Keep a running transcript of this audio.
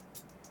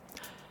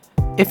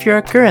If you're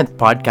a current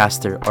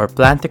podcaster or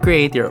plan to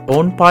create your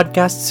own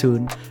podcast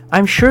soon,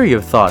 I'm sure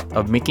you've thought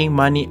of making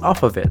money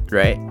off of it,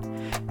 right?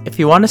 If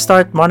you want to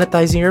start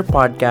monetizing your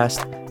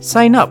podcast,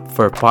 sign up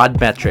for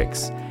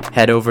Podmetrics.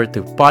 Head over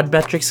to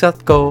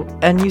podmetrics.co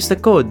and use the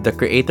code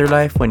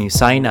TheCreatorLife when you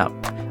sign up.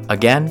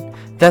 Again,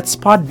 that's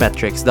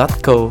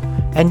podmetrics.co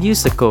and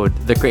use the code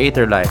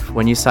TheCreatorLife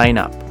when you sign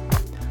up.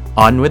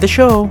 On with the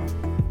show!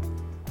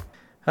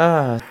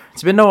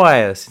 It's been a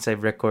while since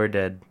I've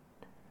recorded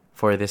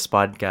for this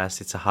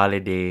podcast. It's a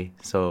holiday,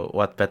 so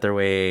what better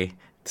way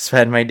to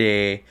spend my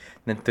day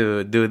than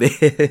to do this?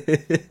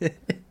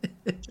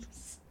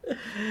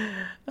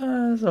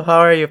 So how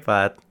are you,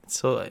 Pat?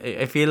 So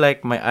I feel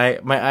like my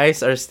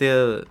eyes are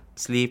still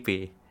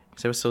sleepy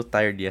because I was so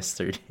tired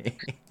yesterday.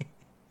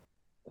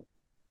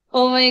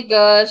 Oh my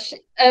gosh.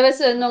 I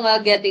was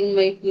getting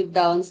my food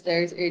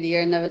downstairs earlier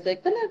and I was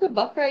like, talaga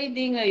ba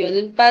Friday ngayon?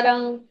 And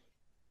parang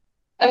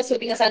I was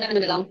hoping na sana ano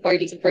na lang 4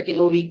 days, 14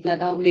 a week na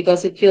lang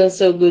because it feels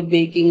so good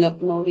waking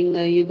up knowing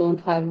na you don't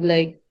have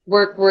like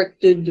work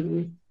to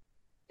do.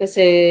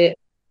 Kasi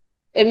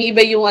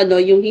iba yung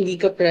yung hindi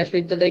ka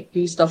pressured to like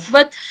do stuff.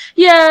 But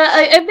yeah,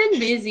 I've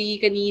been busy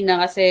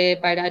kanina kasi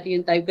parang ito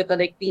yung time ko to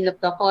like clean up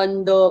the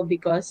condo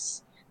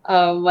because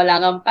wala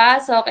kang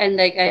pasok and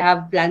like I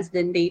have plans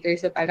then later.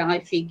 So parang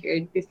I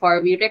figured before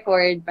we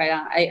record,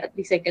 parang at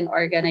least I can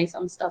organize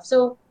some stuff.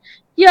 So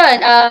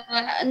yeah,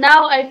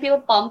 now I feel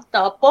pumped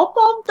up. Oh,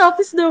 pumped up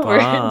is the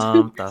word.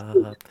 Pumped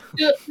up.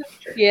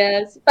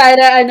 Yes,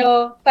 para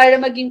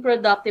maging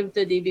productive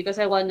today because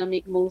I wanna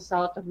make most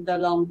out of the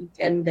long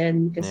weekend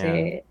then Yeah, kasi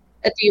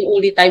ito yung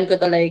only time ko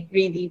to like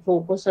really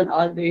focus on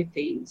other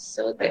things.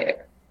 So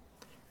there.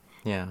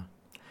 yeah.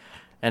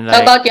 And How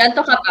like, about you?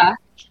 Anto ka pa?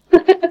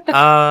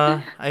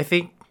 I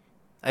think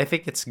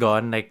it's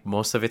gone. Like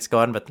most of it's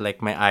gone, but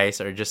like my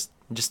eyes are just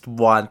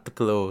want to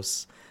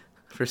close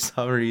for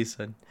some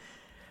reason.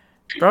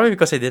 Probably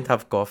because I didn't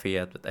have coffee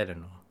yet, but I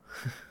don't know.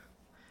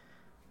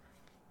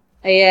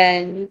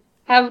 Ayan.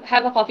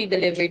 Have a coffee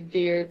delivered to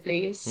your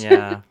place.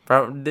 Yeah,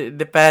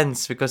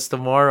 depends because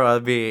tomorrow I'll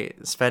be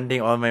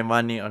spending all my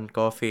money on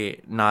coffee,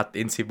 not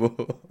in Cebu.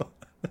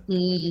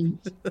 Mm.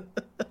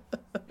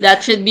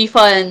 That should be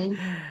fun.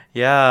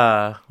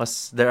 Yeah,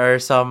 cause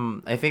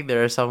I think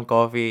there are some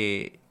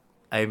coffee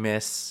I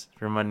miss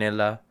from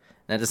Manila.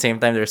 And at the same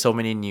time, there are so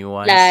many new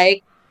ones.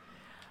 Like,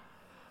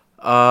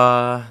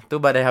 Too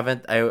bad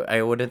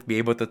I wouldn't be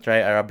able to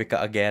try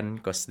Arabica again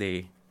cause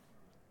they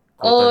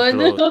quote oh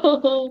unquote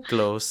no.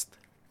 closed.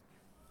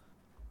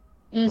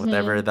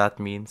 Whatever Mm-hmm. that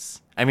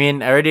means. I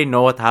mean, I already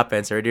know what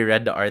happens. I already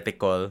read the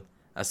article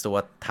as to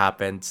what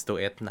happens to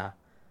it na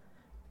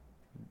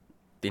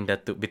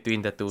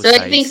between the two So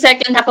I think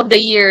sides. second half of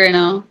the year,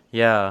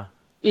 Yeah.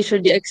 we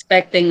should be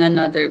expecting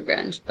another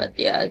branch. But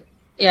yeah, it's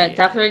Yeah.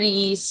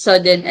 actually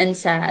sudden and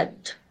sad.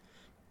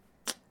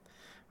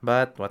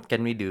 But what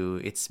can we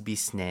do? It's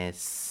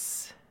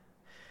business.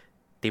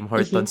 Tim Mhm.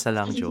 Hortons na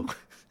lang joke.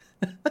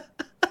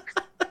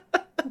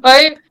 Or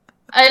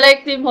I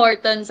like Tim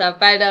Hortons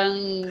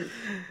parang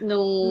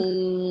nung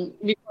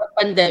before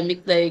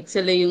pandemic like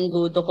sila yung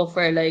go-to ko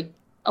for like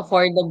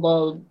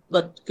affordable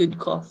but good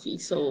coffee.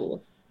 So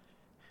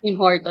Tim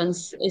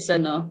Hortons is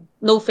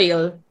no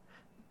fail.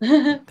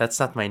 That's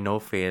not my no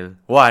fail.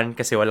 One,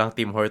 kasi walang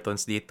Tim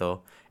Hortons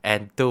dito.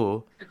 And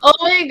two, Oh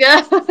my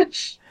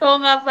gosh! Oo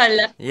nga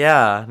pala.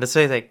 yeah, that's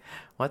why it's like,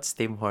 what's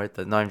Tim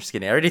Hortons? No, I'm just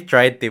kidding. I already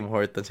tried Tim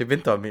Hortons. We've been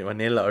to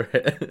Manila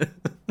already.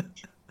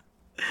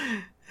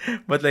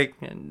 But like,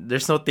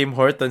 there's no Tim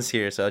Hortons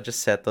here, so I'll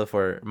just settle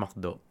for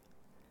McDo.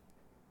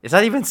 It's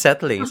not even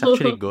settling. It's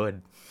actually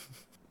good.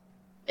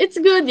 It's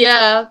good,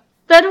 yeah.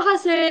 Pero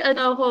kasi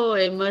ako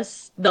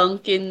mas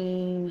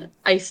Dunkin'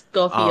 iced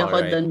coffee Oh, ako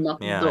right. than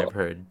Yeah,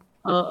 McDo.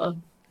 Oo.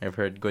 I've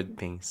heard good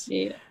things.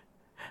 Yeah.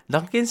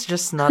 Dunkin's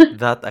just not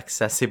that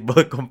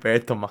accessible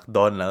compared to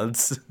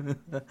McDonald's.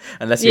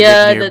 Unless you live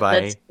Yeah, that's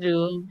nearby.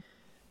 true.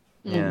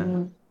 Yeah.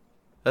 Mm.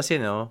 Because,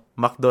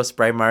 McDo's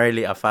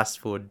primarily a fast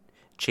food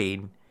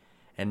chain,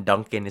 and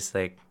Dunkin' is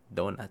like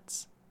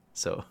donuts.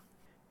 So,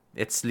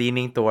 it's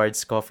leaning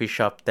towards coffee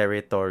shop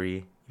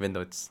territory, even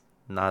though it's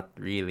not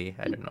really.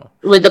 I don't know.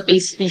 With the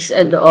pastries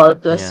and all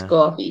plus Yeah.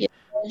 coffee.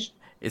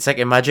 It's like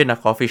imagine a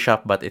coffee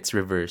shop, but it's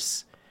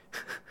reverse.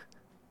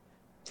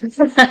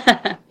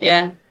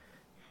 Yeah.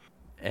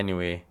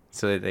 Anyway,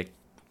 so like,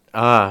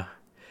 ah,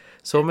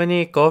 so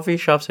many coffee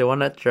shops I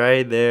wanna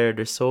try there.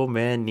 There's so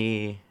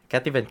many.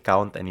 Can't even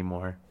count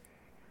anymore.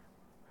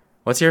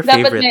 What's your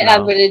Dapat favorite may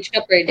now? average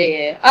ka per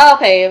day eh.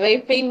 Okay.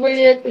 My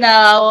favorite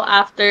now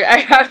after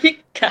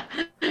Arabica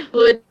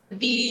would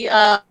be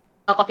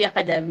Coffee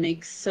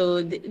Academics.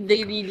 So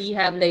they really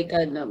have like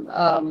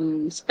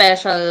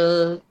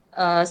special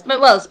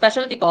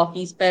specialty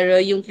coffees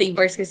pero yung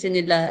flavors kasi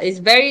nila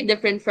is very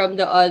different from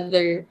the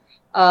other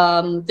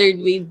third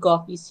wave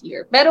coffees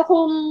here. Pero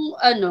kung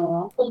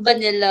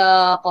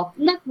vanilla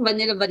coffee, not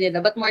vanilla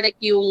but more like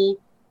yung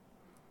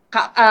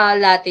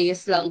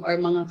lattes lang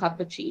or mga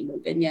cappuccino,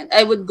 ganyan.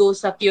 I would go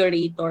sa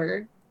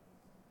Curator.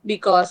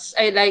 because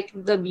I like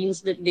the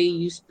beans that they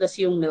use plus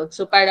yung milk.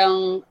 So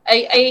parang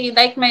I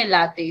like my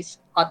lattes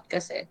hot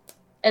kasi.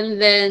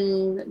 And then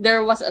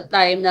there was a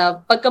time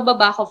na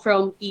pagkababa ko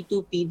from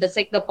P2P, that's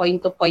like the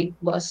point to point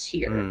bus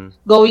here, Mm.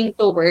 going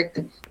to work,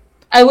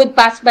 I would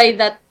pass by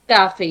that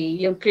cafe,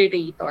 yung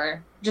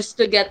Curator, just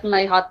to get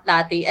my hot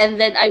latte,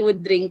 and then I would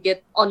drink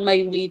it on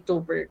my way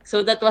to work.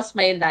 So that was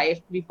my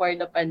life before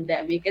the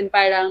pandemic. And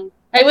parang,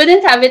 I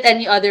wouldn't have it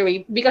any other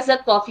way because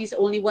that coffee is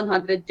only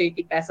 130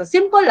 pesos.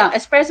 Simple lang,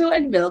 espresso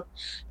and milk.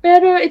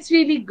 Pero it's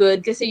really good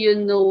kasi you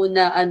know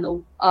na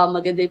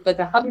maganda yung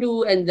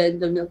pagkaka-brew and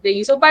then the milk they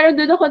use. So parang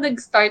doon ako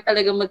nag-start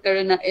talaga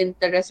magkaroon ng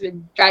interest with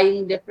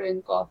trying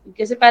different coffee.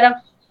 Kasi parang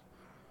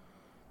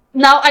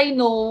now I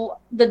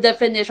know the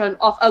definition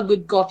of a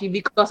good coffee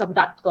because of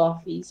that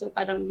coffee. So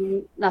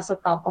parang nasa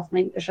top of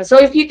mind ko siya. So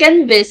if you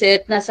can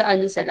visit, nasa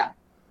ano sila,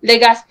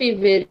 Legazpi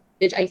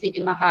Village, I think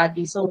in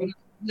Makati. So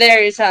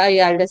there sa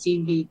Ayala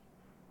CB.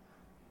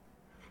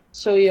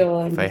 So If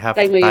I yun, have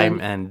try mo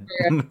time yun. and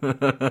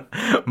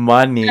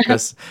money,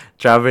 because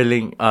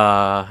traveling,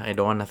 I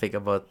don't want to think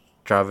about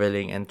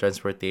traveling and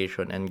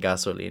transportation and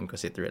gasoline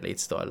because it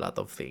relates to a lot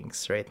of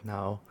things right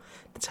now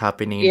that's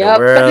happening in the Yep.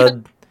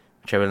 world,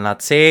 which I will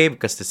not say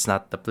because it's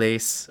not the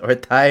place or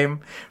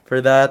time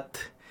for that.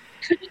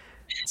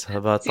 It's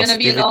all about It's gonna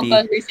be a long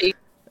positivity.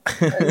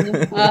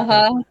 conversation.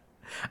 Uh-huh.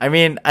 I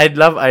mean, I'd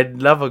love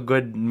a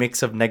good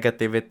mix of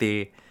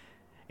negativity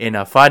in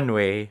a fun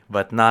way,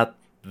 but not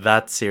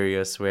that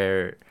serious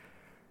where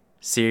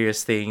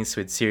serious things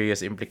with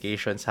serious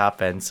implications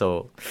happen.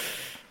 So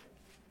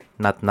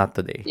not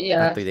today. Not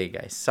Yeah. today,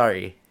 guys.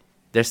 Sorry.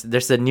 There's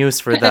the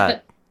news for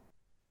that.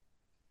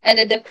 And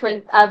a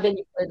different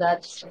avenue for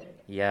that.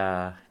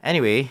 Yeah.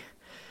 Anyway,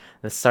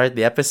 let's start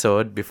the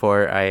episode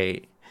before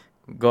I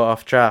go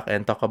off track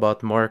and talk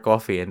about more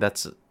coffee, and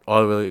that's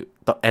all we'll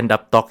end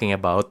up talking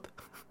about.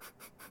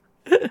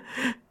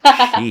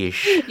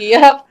 Sheesh.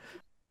 Yep.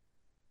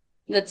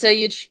 That's a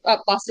huge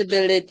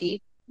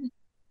possibility.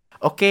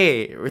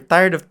 Okay, we're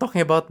tired of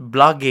talking about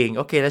blogging.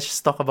 Okay, let's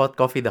just talk about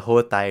coffee the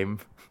whole time.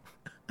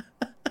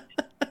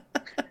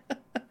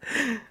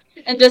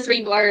 And just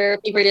rate our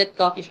favorite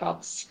coffee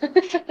shops.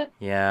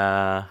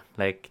 Yeah,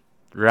 like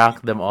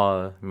rank them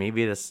all.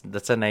 Maybe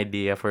that's an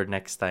idea for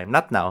next time.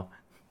 Not now.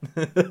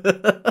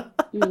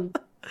 Mm.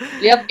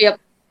 Yep, yep.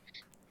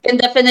 Can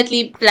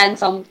definitely plan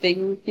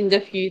something in the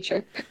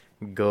future.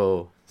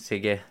 Go.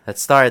 Sige.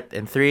 Let's start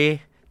in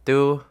 3,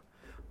 2,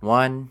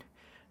 1,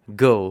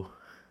 go.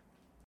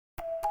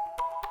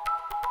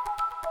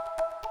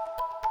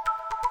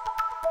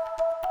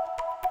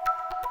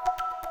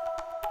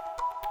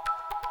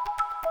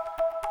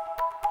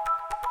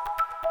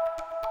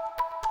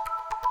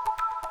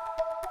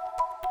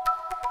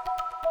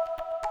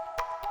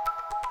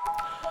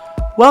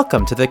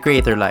 Welcome to The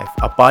Creator Life,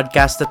 a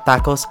podcast that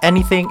tackles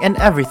anything and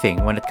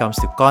everything when it comes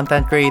to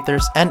content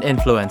creators and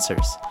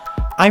influencers.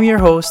 I'm your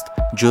host,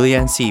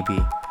 Julian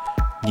CB.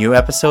 New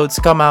episodes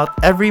come out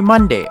every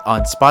Monday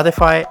on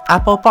Spotify,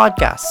 Apple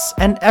Podcasts,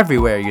 and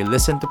everywhere you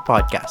listen to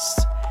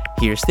podcasts.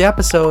 Here's the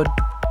episode.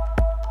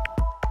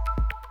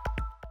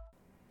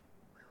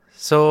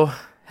 So,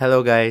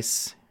 hello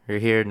guys. We're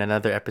here in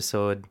another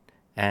episode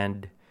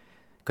and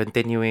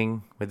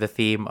continuing with the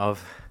theme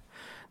of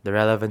the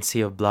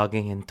relevancy of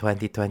blogging in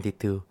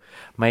 2022.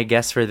 My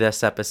guest for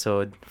this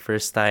episode,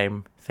 first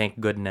time, thank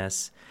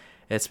goodness,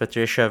 it's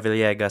Patricia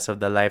Villegas of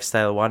the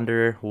Lifestyle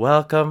Wanderer.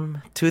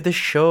 Welcome to the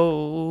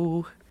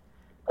show.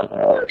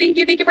 Thank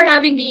you for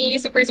having me.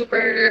 Super,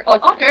 super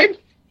honored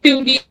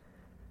to be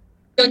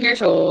on your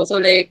show. So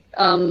like,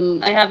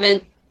 I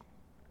haven't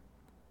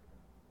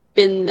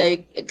been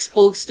like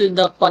exposed to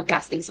the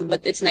podcasting, so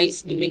but it's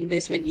nice doing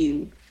this with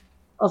you.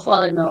 Of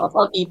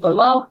all people.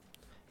 Wow.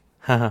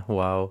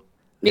 Wow.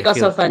 I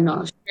Because feel, of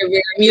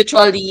we're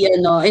mutually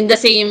in the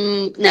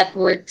same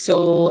network,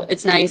 so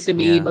it's nice to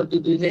be yeah, able to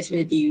do this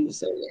with you.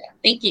 So yeah,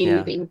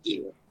 yeah. thank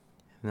you.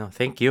 No,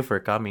 thank you for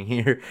coming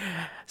here.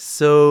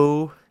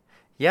 So,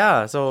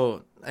 yeah,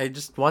 so I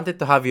just wanted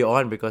to have you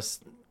on because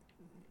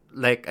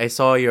like I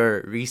saw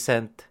your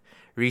recent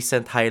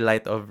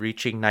highlight of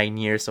reaching 9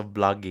 years of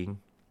blogging.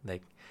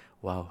 Like,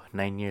 wow,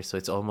 9 years. So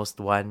it's almost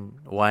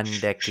one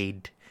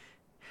decade.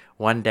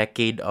 1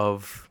 decade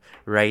of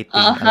Uh writing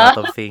a huh. lot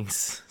of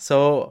things.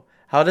 So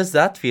how does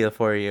that feel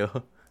for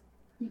you?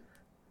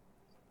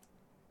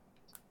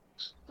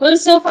 Well,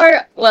 so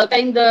far, well,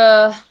 kind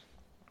of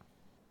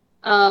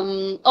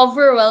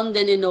overwhelmed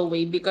in a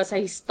way because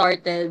I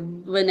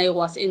started when I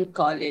was in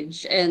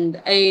college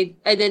and I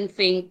didn't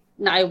think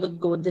na I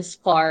would go this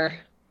far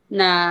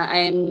na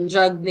I'm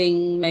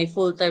juggling my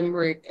full-time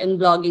work and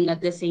blogging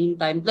at the same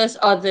time plus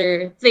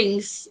other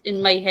things in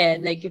my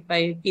head like if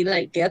I feel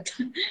like it.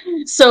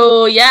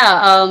 So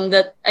yeah,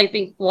 that I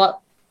think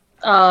what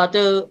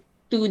to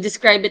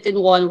describe it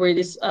in one word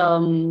is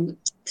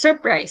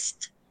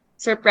surprised.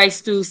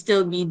 Surprised to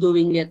still be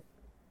doing it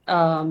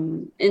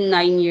in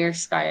 9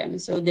 years time.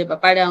 So, 'di ba,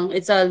 parang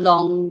it's a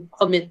long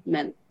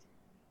commitment.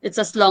 It's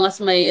as long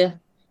as my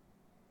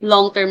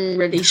long-term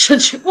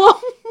relationship.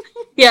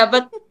 Yeah,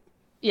 but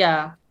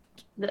yeah.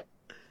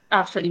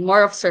 actually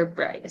more of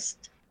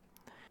surprised.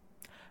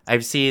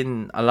 I've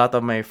seen a lot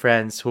of my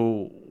friends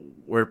who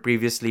were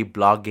previously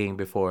blogging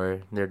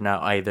before. They're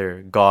now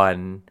either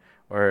gone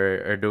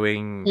or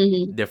doing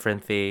Mm-hmm.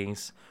 different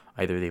things.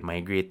 Either they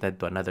migrated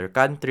to another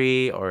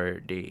country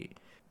or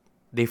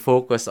they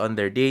focus on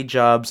their day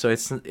job. So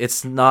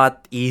it's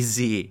not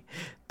easy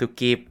to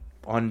keep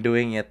on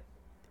doing it.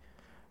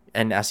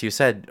 And as you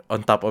said,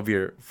 on top of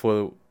your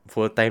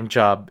full-time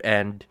job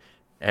and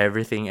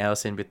everything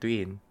else in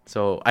between.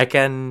 So I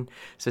can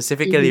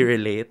specifically Mm-hmm.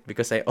 relate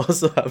because I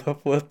also have a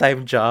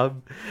full-time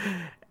job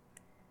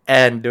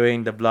and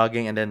doing the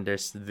blogging, and then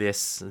there's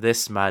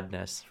this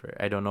madness for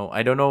I don't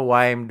know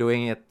why I'm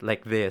doing it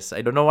like this.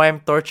 I don't know why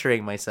I'm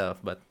torturing myself,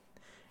 but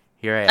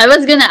here I I am.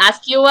 was gonna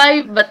ask you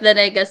why, but then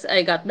I guess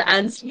I got the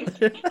answer.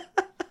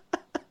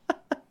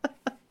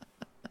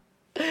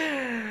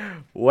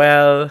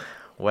 well,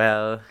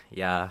 well,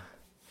 yeah.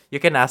 You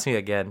can ask me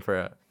again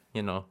for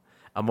you know,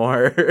 a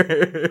more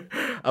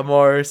a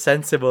more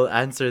sensible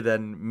answer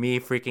than me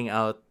freaking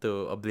out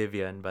to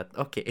oblivion, but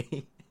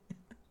okay.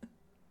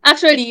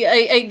 Actually,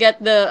 I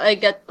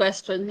get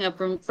questions here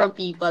from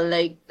people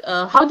like,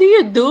 how do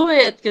you do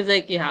it? Because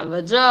like you have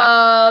a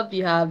job,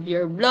 you have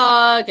your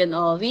blog, and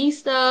all these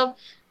stuff.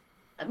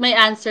 My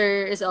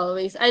answer is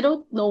always, I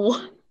don't know.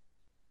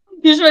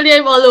 Usually,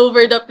 I'm all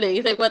over the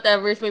place. Like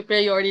whatever is my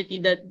priority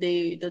that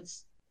day,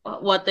 that's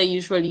what I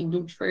usually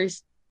do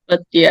first.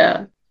 But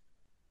yeah,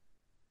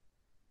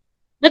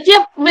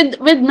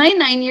 with my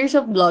 9 years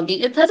of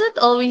blogging, it hasn't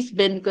always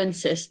been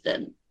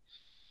consistent.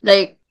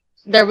 Like,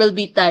 there will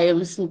be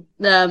times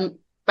na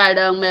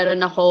parang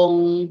meron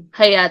akong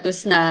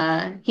hiatus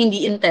na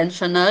hindi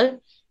intentional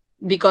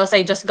because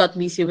I just got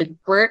busy with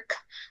work.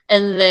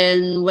 And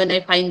then when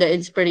I find the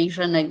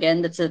inspiration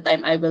again, that's the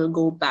time I will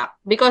go back.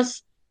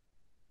 Because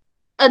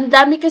ang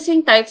dami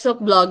kasing types of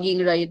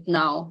blogging right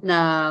now na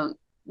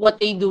what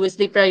they do is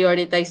they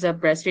prioritize the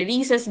press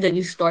releases, the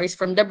news stories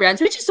from the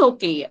brands, which is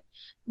okay.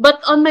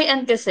 But on my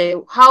end kasi,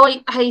 how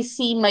I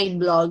see my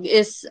blog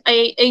is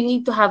I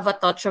need to have a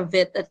touch of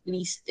it at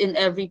least in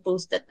every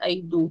post that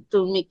I do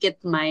to make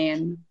it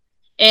mine.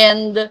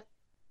 And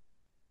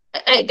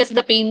I guess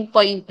the pain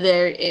point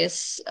there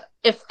is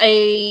if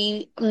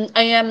I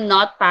am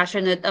not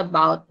passionate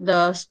about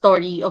the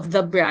story of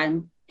the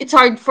brand, it's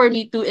hard for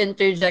me to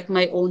interject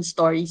my own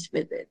stories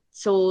with it.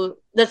 So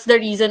that's the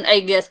reason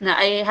I guess na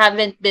I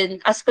haven't been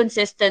as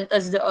consistent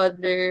as the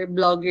other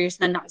bloggers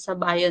na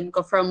nakasabayan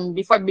ko from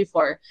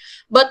before.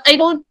 But I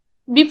don't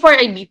before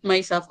I beat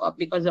myself up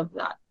because of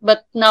that.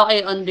 But now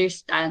I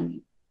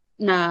understand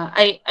na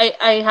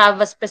I have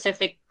a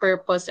specific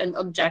purpose and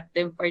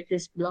objective for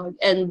this blog,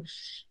 and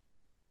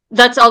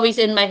that's always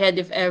in my head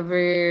if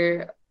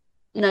ever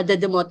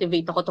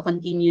nade-demotivate ako to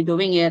continue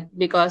doing it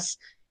because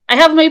I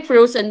have my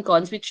pros and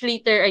cons, which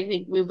later I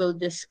think we will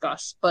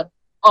discuss. But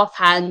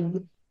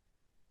offhand,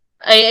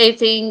 I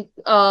think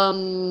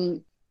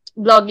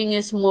blogging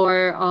is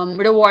more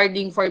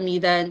rewarding for me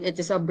than it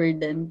is a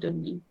burden to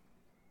me.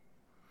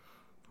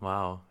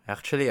 Wow, I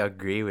actually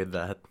agree with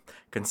that.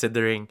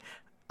 Considering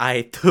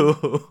I too,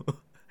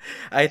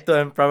 I too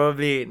am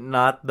probably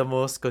not the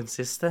most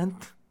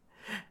consistent,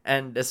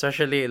 and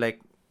especially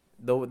like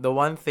the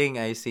one thing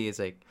I see is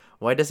like,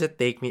 why does it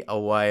take me a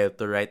while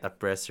to write a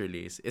press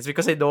release? It's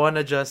because I don't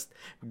wanna just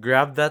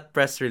grab that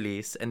press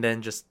release and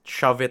then just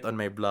shove it on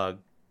my blog.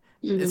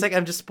 It's Mhm. like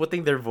I'm just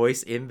putting their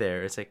voice in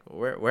there. It's like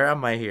where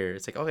am I here?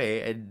 It's like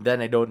okay, and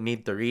then I don't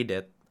need to read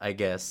it. I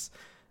guess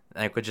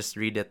I could just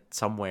read it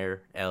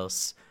somewhere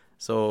else.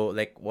 So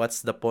like,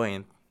 what's the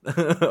point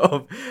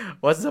of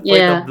what's the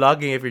point of Yeah,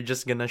 blogging if you're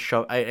just gonna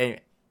show?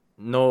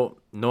 No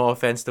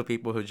offense to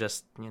people who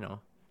just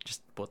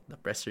just put the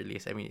press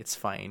release. I mean, it's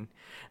fine.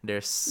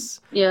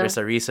 yeah, There's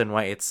a reason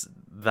why it's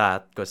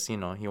that because you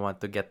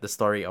want to get the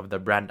story of the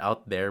brand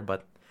out there,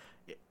 but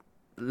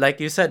like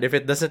you said, if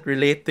it doesn't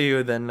relate to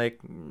you, then like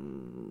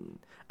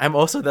I'm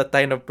also that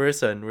kind of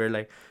person where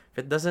like if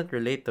it doesn't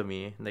relate to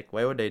me, like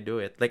why would I do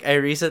it? Like I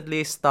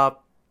recently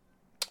stopped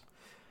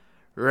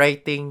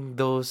writing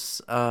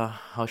those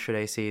how should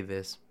I say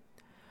this?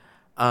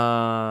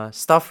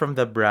 Stuff from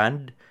the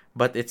brand,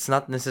 but it's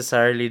not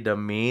necessarily the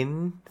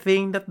main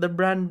thing that the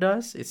brand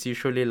does. It's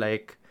usually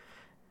like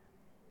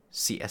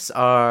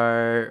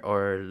CSR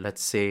or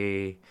let's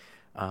say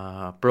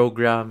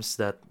programs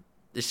that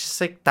it's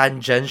just like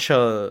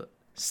tangential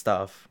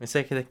stuff. It's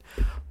like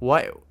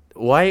why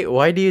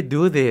why do you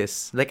do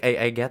this? Like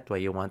I get why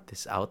you want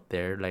this out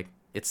there. Like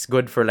it's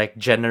good for like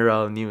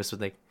general news.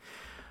 But like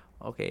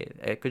okay,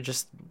 I could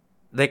just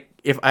like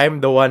if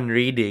I'm the one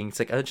reading, it's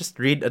like I'll just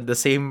read at the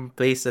same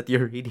place that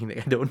you're reading.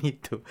 Like I don't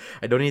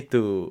need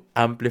to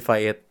amplify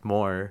it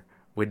more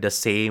with the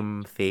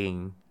same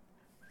thing.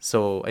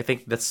 So I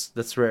think that's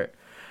where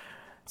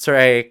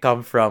I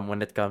come from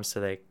when it comes to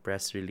like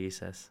press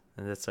releases,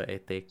 and that's why I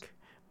take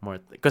more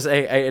because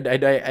I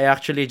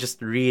actually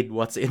just read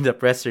what's in the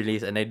press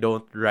release and I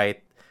don't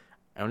write.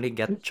 I only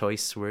get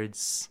choice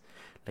words.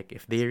 Like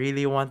if they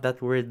really want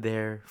that word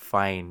there,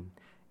 fine.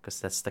 because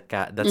that's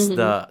Mhm.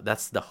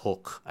 the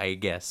hook, I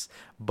guess.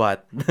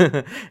 But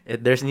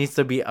there needs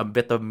to be a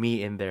bit of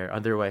me in there.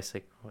 Otherwise,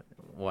 like,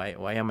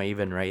 why am I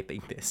even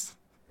writing this?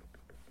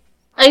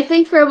 I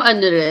think from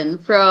ano rin,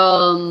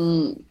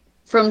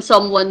 from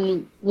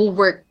someone who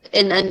worked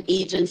in an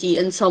agency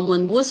and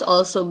someone who's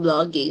also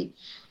blogging,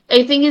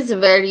 I think it's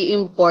very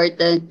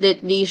important that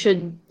they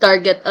should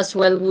target as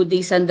well who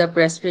they send the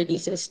press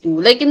releases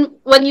to. Like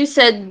when you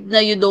said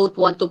na you don't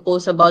want to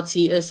post about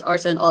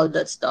CSRs and all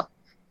that stuff.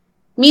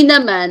 Me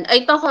naman,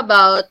 I talk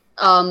about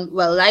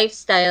well,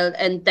 lifestyle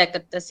and tech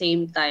at the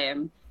same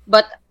time.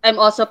 But I'm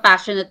also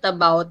passionate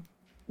about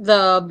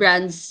the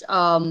brand's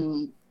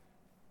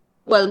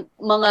well,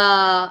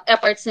 mga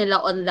efforts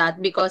nila on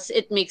that because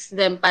it makes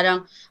them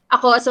parang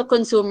ako as a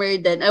consumer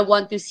then I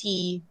want to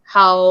see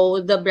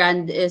how the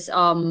brand is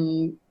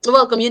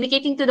well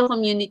communicating to the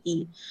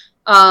community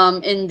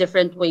in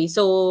different ways.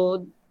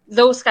 So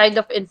those kind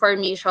of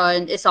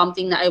information is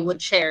something that I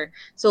would share.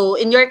 So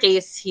in your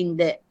case,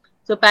 hindi.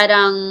 So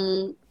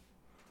parang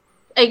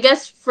I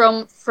guess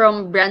from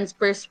brands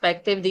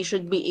perspective, they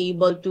should be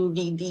able to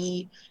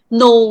really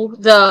know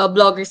the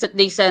bloggers that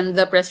they send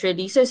the press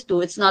releases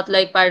to. It's not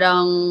like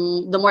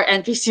parang the more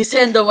entries you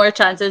send, the more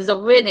chances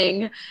of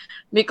winning.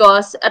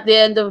 Because at the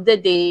end of the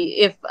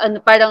day, if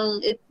parang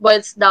it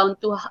boils down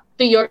to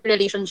your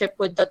relationship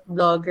with that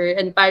blogger,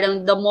 and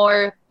parang the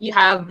more you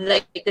have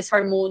like this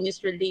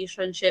harmonious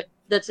relationship,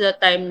 that's the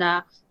time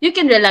na you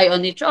can rely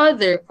on each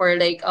other for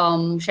like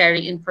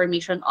sharing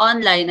information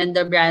online and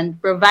the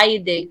brand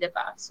providing, the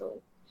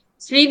so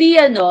it's really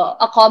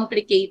a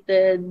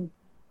complicated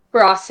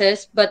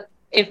process, but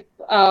if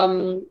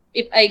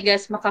I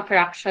guess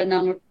makakrack siya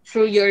ng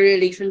through your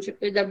relationship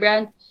with the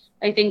brand,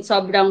 I think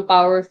sobrang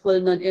powerful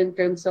nun in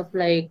terms of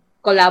like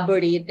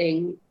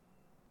collaborating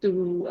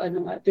to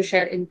to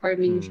share Hmm.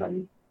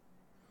 information.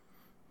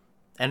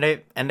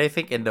 And I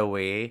think in the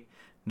way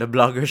the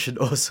blogger should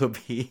also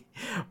be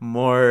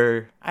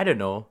more, I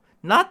don't know,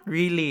 not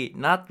really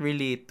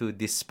to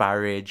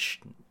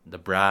disparage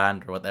the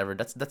brand or whatever.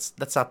 That's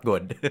not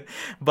good.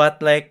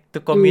 But like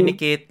to Mm.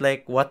 communicate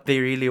like what they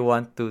really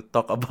want to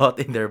talk about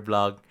in their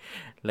blog,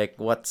 like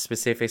what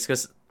specifics,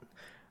 cuz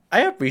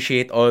I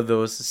appreciate all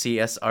those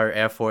CSR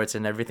efforts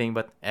and everything,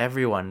 but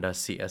everyone does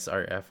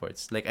CSR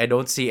efforts. Like I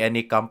don't see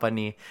any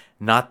company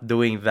not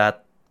doing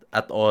that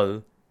at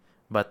all,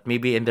 but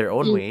maybe in their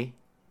own Mm. way.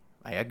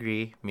 I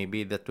agree.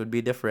 Maybe that would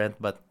be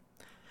different, but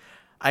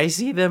I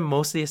see them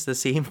mostly as the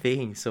same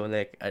thing. So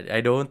like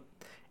I don't,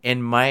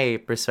 in my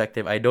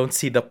perspective, I don't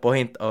see the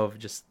point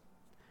of just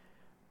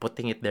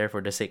putting it there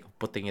for the sake of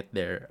putting it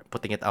there,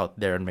 putting it out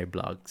there on my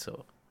blog.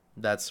 So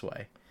that's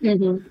why.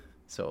 Mm-hmm.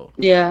 So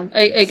Yeah,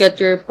 I that's get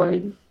your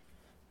point.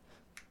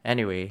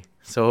 anyway.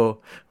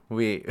 So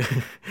we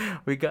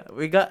we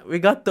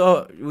got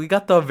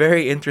to a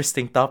very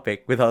interesting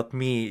topic without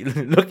me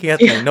looking at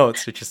my Yeah.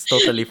 notes, which is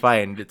totally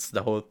fine. It's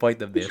the whole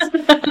point of this.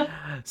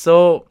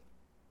 So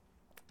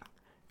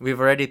we've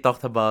already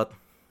talked about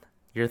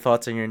your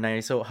thoughts on your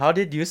 90s. So how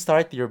did you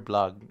start your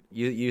blog?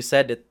 You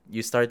said that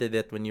you started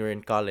it when you were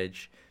in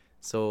college.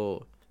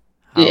 So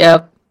how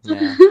Yep.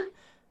 yeah.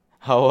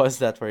 How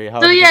was that for you?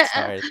 How So did it yeah,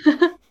 start?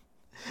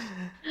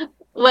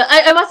 well,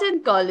 I was in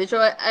college. So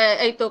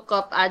I took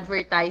up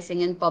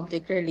advertising and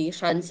public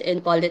relations in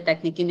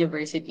Polytechnic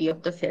University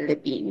of the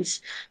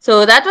Philippines.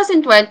 So that was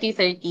in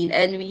 2013,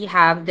 and we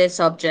have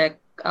this subject.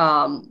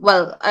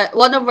 Well,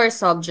 one of our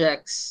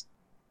subjects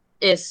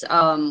is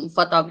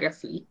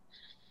photography.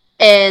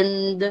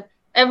 And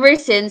ever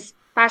since,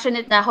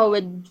 passionate na ako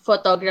with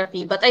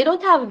photography, but I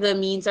don't have the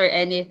means or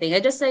anything. I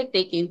just like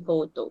taking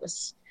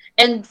photos.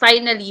 And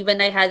finally,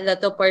 when I had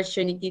that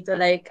opportunity to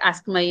like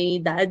ask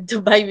my dad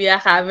to buy me a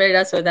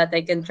camera so that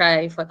I can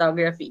try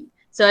photography.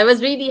 So I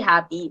was really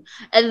happy.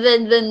 And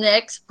then the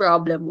next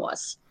problem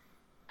was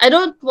I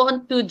don't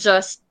want to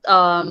just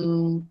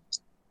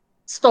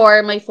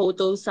store my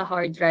photos sa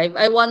hard drive.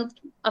 I want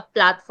a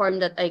platform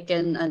that I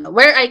can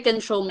where I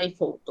can show my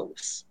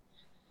photos.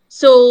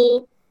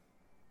 So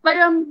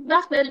parang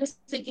back then, I was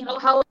thinking,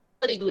 how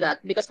would I do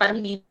that? Because parang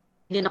hindi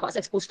din ako as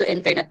exposed to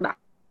internet back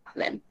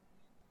then.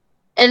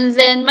 And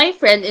then my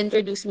friend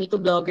introduced me to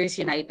Bloggers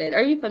United.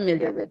 Are you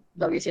familiar with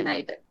Bloggers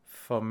United here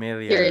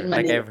Familiar. in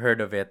Like Manila? I've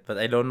heard of it, but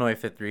I don't know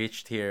if it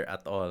reached here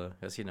at all.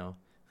 Because,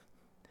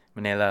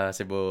 Manila,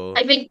 Cebu.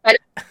 I think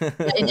parang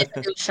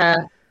na-initiative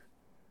siya.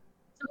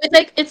 So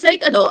it's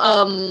like a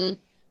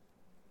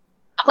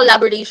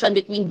collaboration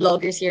between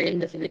bloggers here in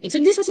the Philippines.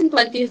 So this was in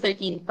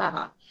 2013 pa.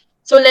 Ha.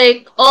 So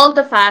like all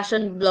the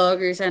fashion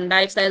bloggers and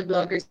lifestyle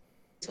bloggers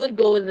would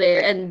go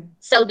there and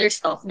sell their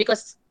stuff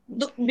because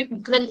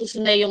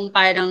uso na yung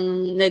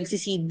parang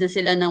nagsiseed na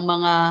sila ng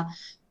mga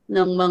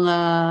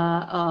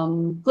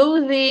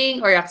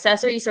clothing or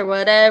accessories or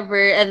whatever,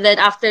 and then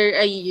after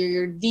a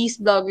year these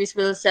bloggers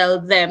will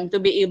sell them to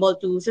be able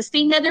to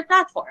sustain their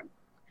platform.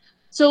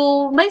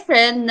 So, my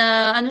friend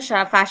na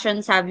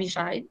fashion savvy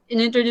siya,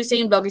 inintroduce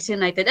niya yung Bloggers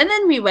United, and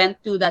then we went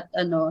to that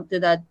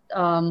para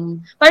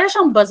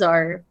siyang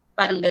bazaar,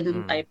 parang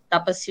gano'n Mm. type.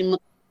 Tapos yung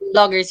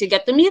bloggers, you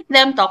get to meet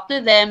them, talk to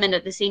them, and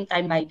at the same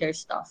time buy their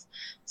stuff.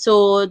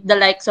 So the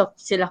likes of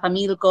sila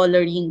Camille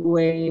Coloring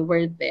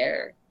were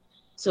there.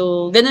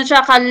 So ganun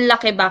siya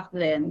kalaki back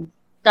then.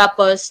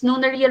 Tapos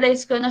nung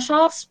na-realize ko na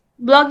shocks,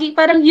 blogging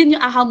parang yun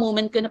yung aha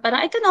moment ko na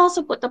parang I can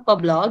also put up a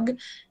blog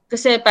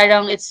kasi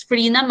parang it's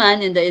free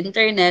naman in the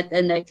internet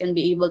and I can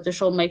be able to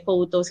show my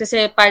photos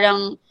kasi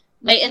parang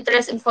my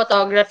interest in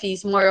photography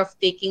is more of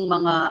taking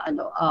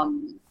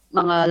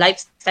mga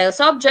lifestyle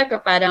subject or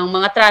parang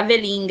mga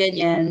traveling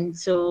ganyan.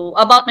 So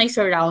about my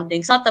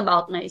surroundings, not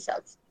about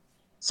myself.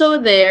 So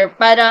there,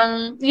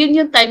 parang yun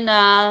yung time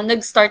na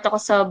nag-start ako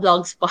sa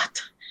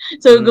Blogspot.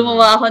 So Mm.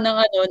 gumawa ako ng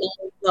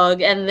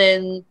blog and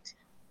then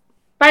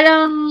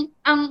parang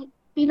ang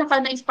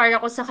pinaka na-inspire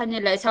ako sa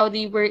kanila is how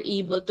they were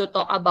able to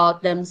talk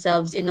about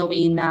themselves in a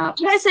way na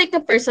it's like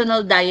a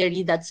personal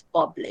diary that's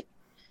public.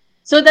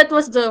 So that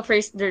was the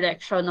first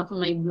direction of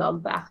my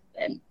blog back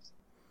then.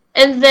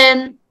 And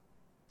then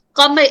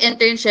come my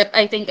internship,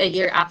 I think a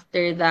year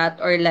after that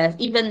or less,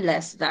 even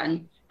less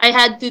than, I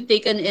had to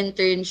take an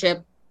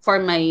internship for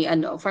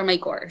my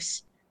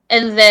course.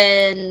 And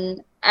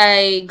then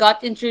I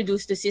got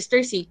introduced to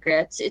Sister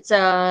Secrets. It's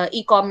a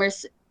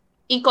e-commerce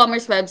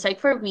website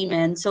for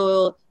women.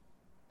 So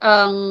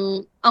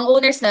ang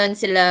owners nun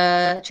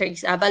sila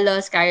Trix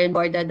Avalos, Karen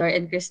Bordador,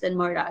 and Kristen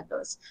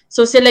Morados.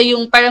 So sila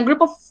yung parang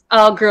group of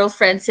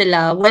girlfriends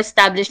sila who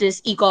established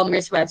this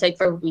e-commerce website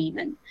for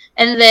women.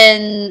 And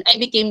then I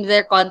became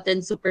their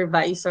content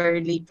supervisor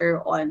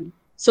later on.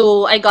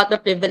 So I got the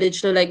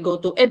privilege to like go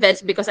to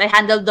events because I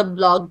handled the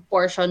blog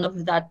portion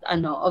of that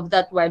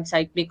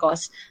website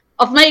because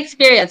of my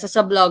experience as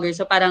a blogger.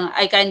 So parang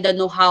I kind of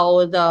know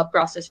how the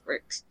process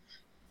works.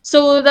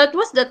 So that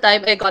was the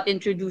time I got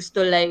introduced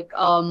to like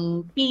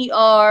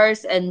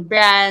PRs and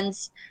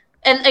brands.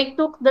 And I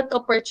took that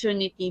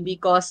opportunity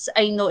because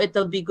I know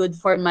it'll be good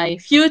for my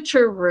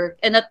future work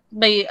and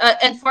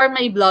for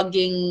my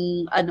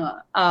blogging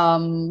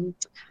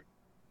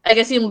I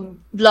guess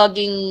yung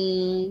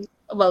blogging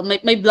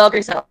my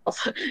blogger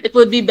self it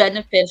would be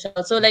beneficial.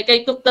 So like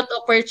I took that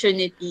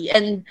opportunity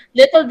and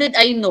little did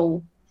I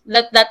know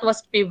that that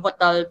was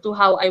pivotal to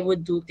how I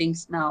would do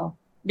things now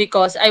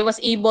because I was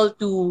able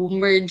to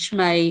merge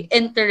my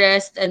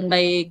interest and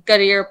my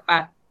career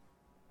path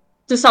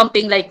to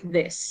something like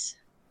this.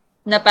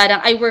 Na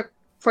parang I work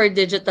for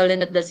digital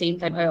and at the same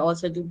time I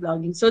also do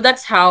blogging. So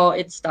that's how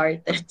it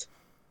started.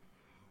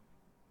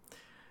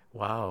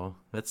 Wow,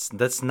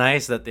 that's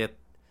nice that it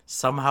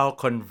somehow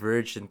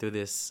converged into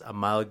this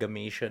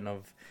amalgamation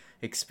of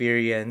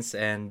experience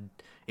and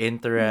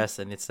interest,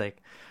 and it's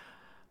like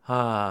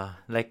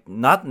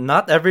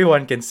not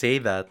everyone can say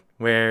that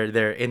where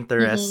their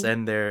interests Mm-hmm.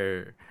 and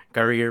their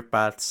career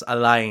paths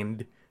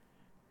aligned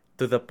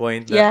to the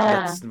point that Yeah.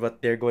 that's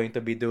what they're going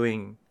to be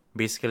doing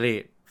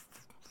basically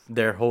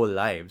their whole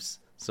lives.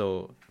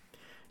 So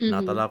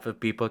not a Mm-hmm. lot of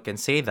people can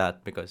say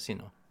that because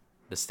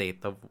the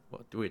state of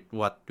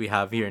what we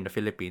have here in the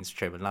Philippines,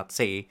 which I will not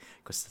say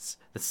because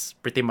it's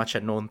pretty much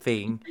a known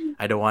thing.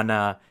 I don't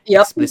wanna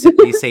Yep.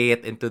 explicitly say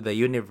it into the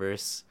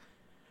universe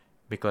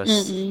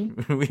because Mm-mm.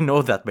 we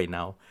know that by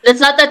now. Let's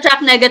not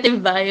attract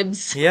negative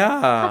vibes.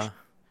 Yeah,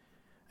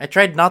 I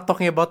tried not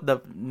talking about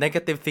the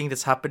negative thing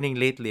that's happening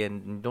lately,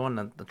 and don't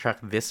want to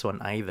attract this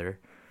one either.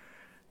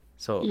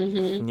 So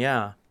Mm-hmm.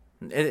 yeah,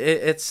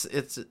 it's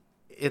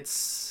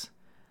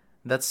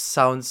that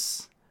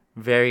sounds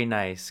very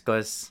nice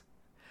because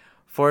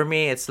for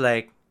me it's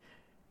like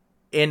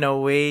in a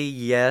way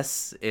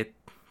yes it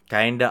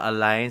kind of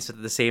aligns but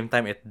at the same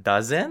time it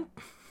doesn't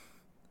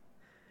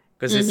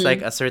because it's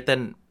like Mm-hmm. a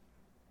certain,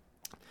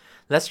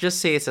 let's just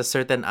say it's a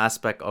certain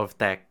aspect of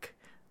tech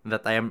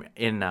that I am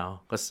in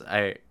now because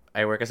I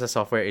work as a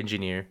software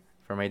engineer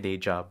for my day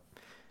job.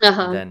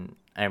 Uh-huh. Then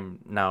I'm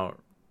now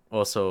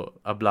also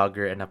a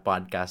blogger and a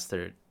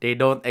podcaster. They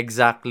don't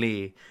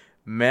exactly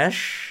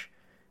mesh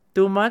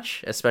too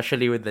much,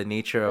 especially with the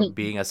nature of Mm-mm.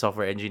 being a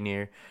software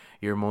engineer.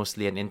 You're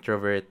mostly an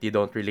introvert. You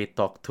don't really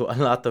talk to a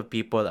lot of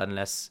people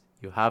unless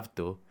you have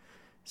to,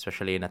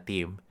 especially in a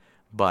team.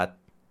 But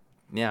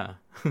yeah,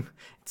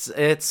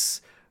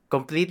 it's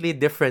completely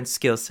different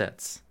skill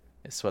sets.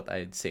 Is what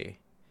I'd say.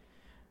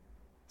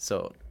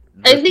 So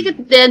I that think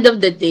at the end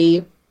of the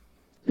day,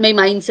 my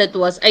mindset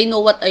was I know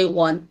what I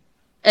want.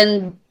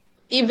 And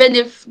even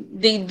if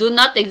they do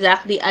not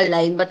exactly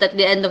align, but at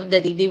the end of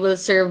the day, they will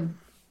serve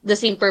the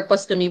same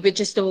purpose to me, which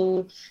is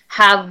to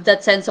have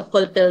that sense of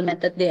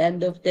fulfillment at the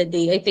end of the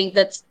day. I think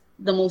that's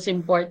the most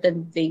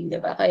important thing, di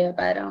ba? Kaya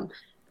parang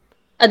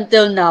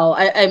until now,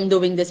 I'm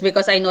doing this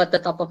because I know at the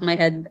top of my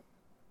head,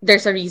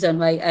 there's a reason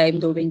why I'm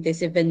doing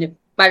this, even if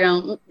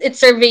parang it's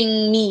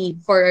serving me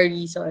for a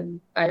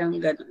reason. Parang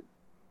ganun.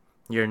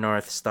 your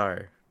north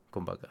star,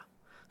 kumbaga.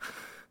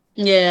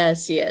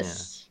 Yes,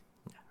 Yeah. yes.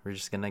 We're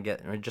just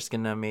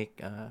gonna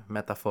make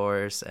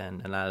metaphors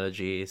and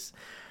analogies.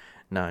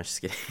 No, I'm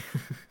just kidding.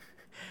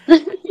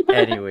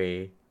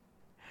 Anyway,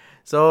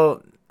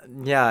 so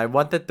yeah, I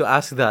wanted to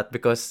ask that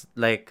because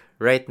like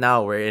right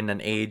now we're in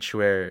an age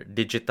where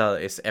digital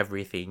is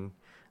everything.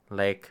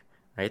 Like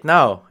Right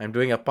now, I'm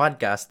doing a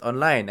podcast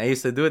online. I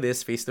used to do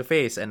this face to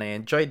face and I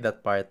enjoyed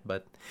that part,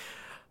 but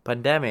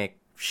pandemic,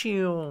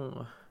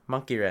 phew,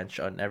 monkey wrench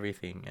on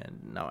everything,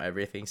 and now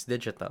everything's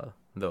digital.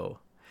 Though,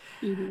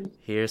 Mm-hmm.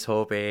 here's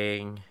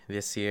hoping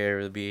this year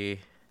will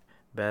be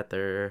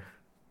better.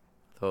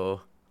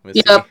 Though, we'll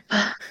Yep. see.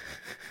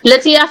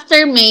 Let's see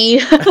after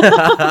May.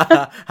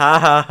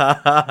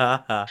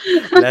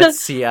 Let's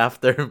see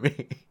after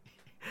me.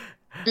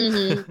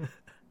 Mhm.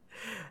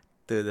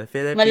 To the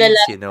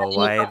Philippines, you Malalaman know na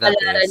yung why that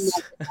kapalaran is.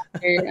 natin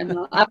after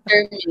after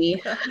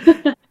May.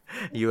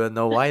 You will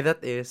know why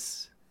that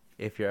is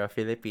if you're a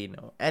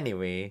Filipino.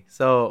 Anyway,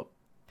 so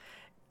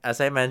as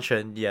I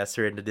mentioned, yes,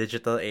 we're in the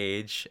digital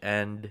age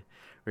and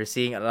we're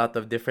seeing a lot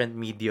of different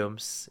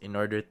mediums in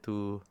order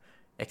to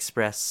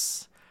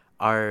express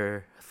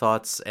our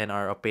thoughts and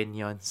our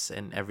opinions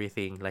and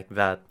everything like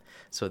that.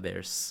 So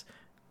there's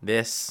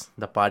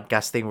the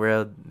podcasting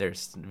world,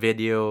 there's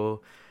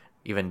video,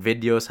 even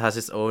videos has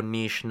its own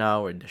niche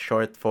now, or the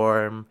short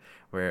form,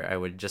 where I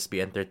would just be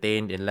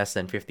entertained in less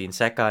than 15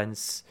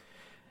 seconds.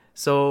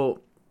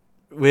 So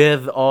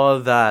with all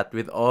that,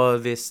 with all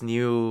this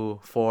new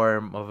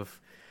form of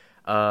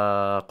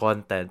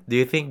content, do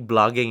you think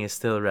blogging is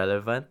still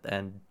relevant?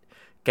 And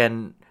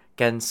can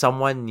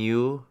someone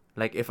new,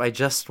 like if I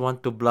just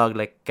want to blog,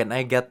 like can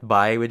I get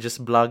by with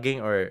just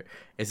blogging, or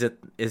is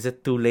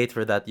it too late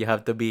for that? You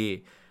have to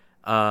be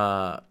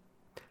uh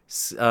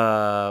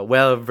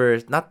well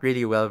versed, not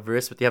really well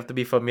versed, but you have to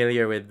be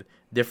familiar with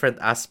different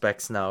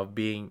aspects now of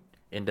being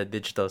in the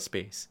digital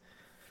space.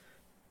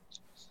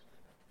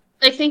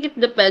 I think it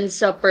depends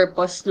sa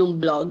purpose ng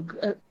blog,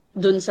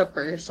 dun sa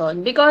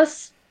person.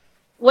 Because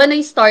when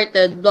I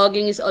started,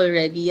 blogging is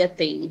already a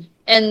thing.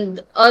 And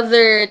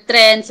other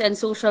trends and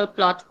social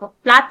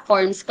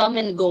platforms come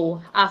and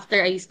go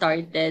after I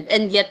started.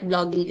 And yet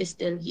blogging is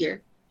still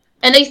here.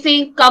 And I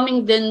think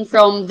coming din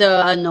from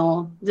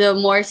the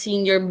more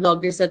senior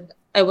bloggers that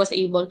I was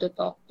able to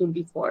talk to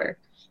before,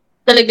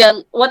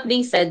 talagang what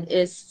they said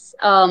is,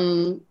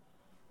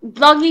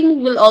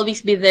 blogging will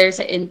always be there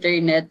sa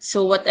internet.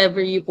 So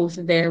whatever you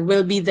post there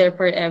will be there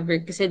forever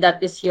kasi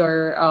that is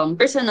your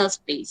personal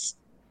space.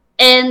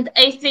 And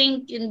I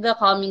think in the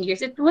coming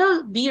years it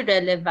will be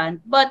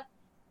relevant, but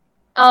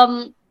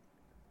um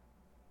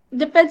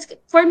depends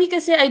for me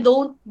kasi I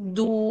don't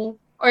do,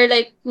 or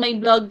like my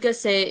blog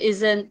kasi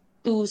isn't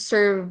to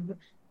serve,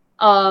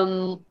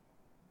 um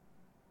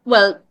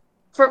well,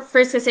 for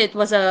first kasi it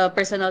was a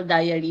personal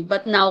diary,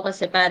 but now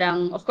kasi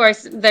parang of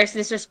course there's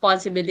this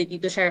responsibility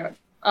to share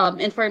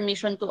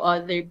information to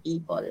other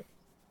people.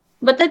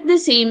 But at the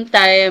same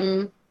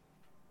time,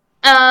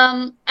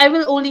 I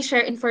will only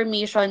share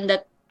information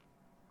that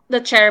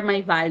share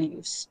my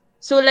values.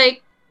 So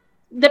like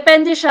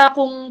depende siya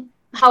kung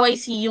how I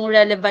see yung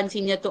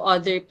relevancy niya to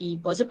other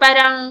people. So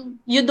parang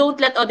you don't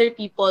let other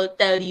people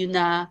tell you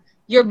na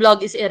your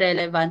blog is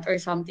irrelevant or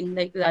something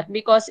like that.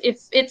 Because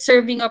if it's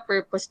serving a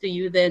purpose to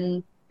you,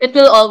 then it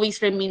will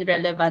always remain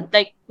relevant.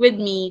 Like with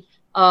me,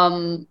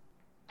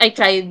 I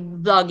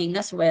tried vlogging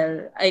as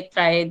well.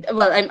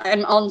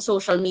 I'm on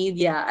social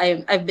media.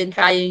 I've been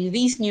trying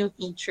these new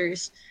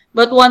features.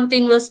 But one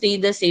thing will stay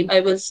the same.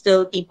 I will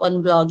still keep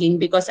on vlogging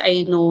because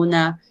I know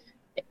na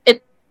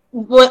it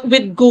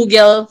with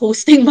Google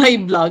hosting my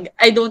blog,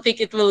 I don't think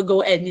it will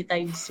go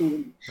anytime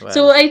soon.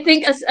 So Well, I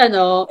think as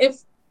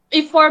if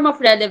a form of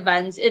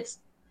relevance, it's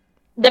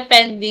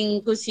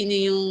depending kung sino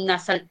yung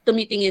nasa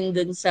tumitingin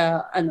dun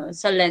sa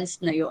sa lens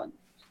na yon.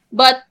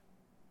 But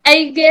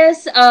I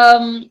guess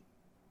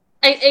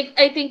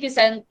I think you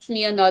sent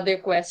me another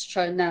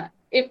question na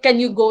if can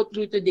you go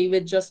through today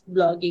with just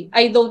blogging?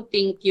 I don't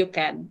think you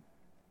can.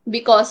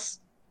 Because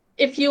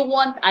if you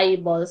want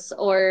eyeballs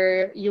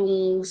or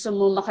yung gusto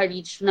mo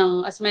maka-reach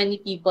ng as many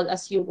people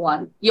as you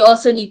want, you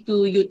also need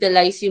to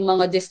utilize yung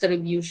mga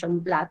distribution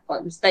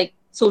platforms like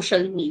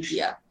social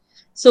media.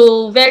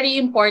 So, very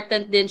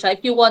important din siya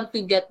if you want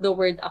to get the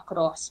word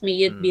across.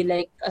 May it be mm,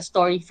 like a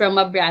story from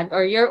a brand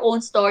or your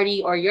own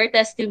story or your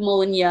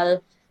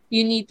testimonial,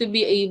 you need to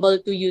be able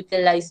to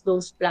utilize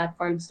those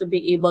platforms to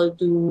be able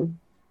to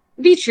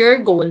reach your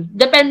goal,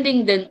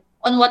 depending din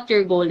on what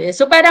your goal is.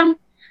 So, parang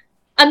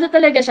ano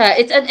talaga siya,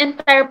 it's an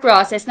entire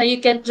process na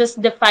you can't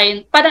just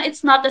define, parang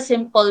it's not a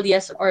simple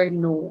yes or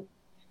no.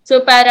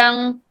 So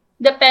parang,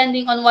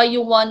 depending on why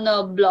you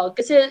wanna blog,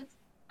 kasi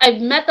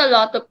I've met a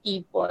lot of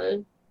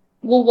people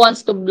who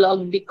wants to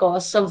blog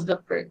because of the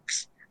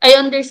perks. I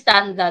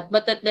understand that,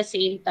 but at the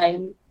same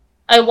time,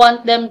 I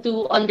want them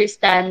to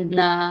understand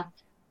na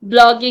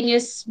blogging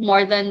is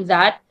more than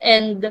that,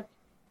 and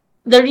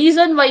the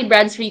reason why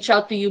brands reach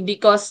out to you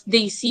because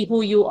they see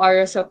who you are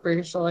as a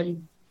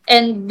person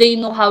and they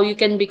know how you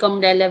can become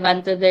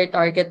relevant to their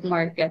target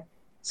market.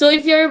 So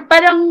if you're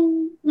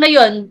parang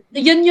ngayon,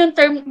 yun yung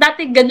term,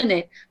 dati ganun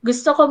eh.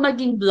 Gusto ko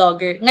maging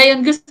blogger.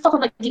 Ngayon, gusto ko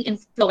maging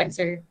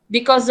influencer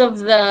because of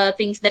the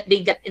things that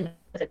they get in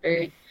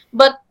return.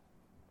 But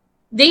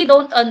they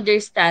don't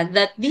understand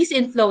that these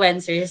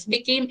influencers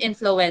became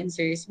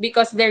influencers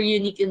because they're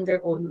unique in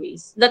their own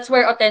ways. That's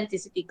where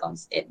authenticity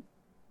comes in.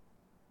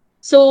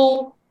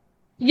 So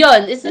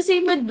yun, it's the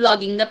same with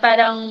blogging na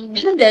parang,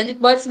 ganun din,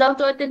 it boils down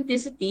to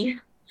authenticity.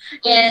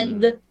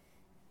 Mm. And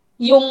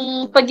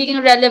yung pagiging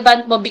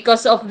relevant mo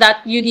because of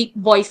that unique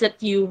voice that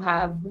you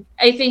have.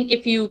 I think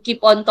if you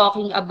keep on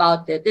talking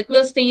about it, it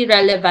will stay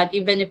relevant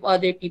even if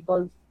other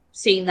people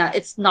say na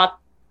it's not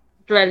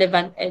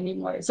relevant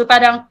anymore. So Mm.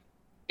 parang,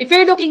 if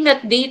you're looking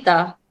at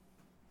data,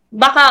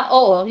 baka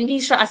oo, hindi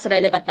siya as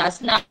relevant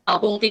as now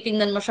kung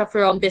titingnan mo siya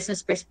from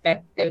business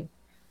perspective.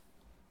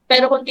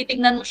 Pero kung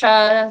titingnan mo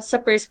siya sa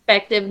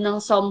perspective ng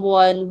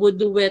someone who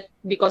do it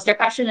because they're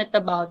passionate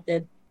about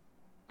it,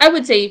 I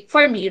would say,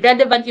 for me,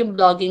 relevant yung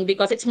blogging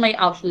because it's my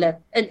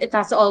outlet. And it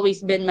has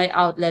always been my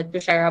outlet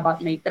to share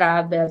about my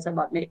travels,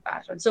 about my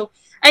passion. So,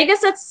 I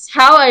guess that's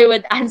how I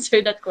would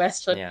answer that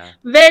question. Yeah.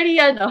 Very,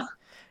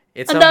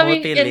 It's ang a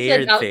daming ins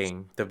and multi-layered outs.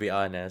 thing, to be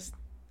honest.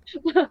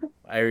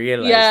 I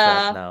realize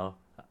that Yeah. now.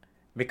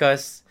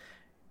 Because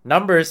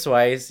numbers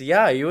wise,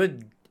 yeah, you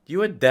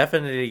would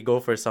definitely go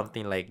for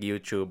something like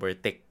YouTube or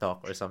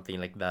TikTok or something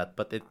like that.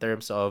 But in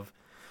terms of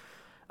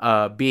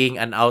being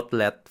an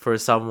outlet for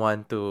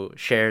someone to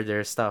share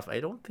their stuff, I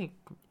don't think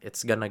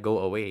it's gonna go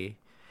away.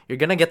 You're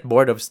gonna get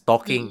bored of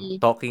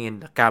Mm-mm. talking in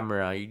the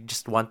camera. You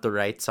just want to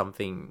write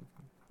something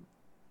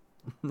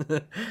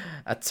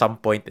at some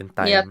point in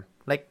Yep. time.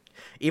 Like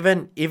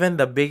even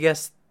the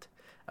biggest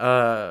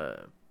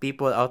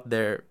people out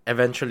there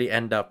eventually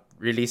end up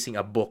releasing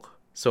a book.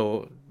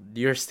 So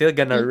you're still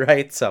gonna Mm.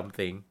 write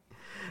something.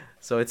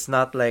 So it's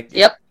not like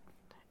Yep.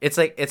 it's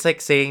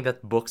like saying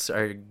that books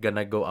are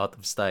gonna go out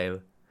of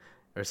style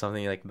or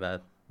something like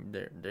that.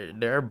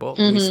 There are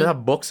books. We still Mm-hmm.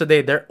 have books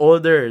today. They're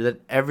older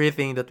than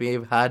everything that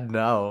we've had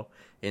now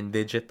in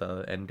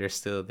digital, and they're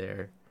still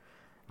there.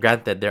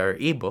 Granted, there are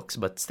ebooks,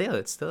 but still,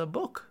 it's still a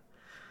book.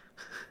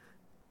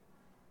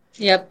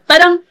 Yep.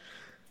 Parang,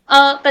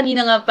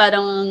 kanina nga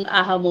parang ang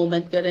aha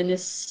moment ko rin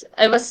is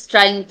I was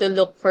trying to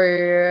look for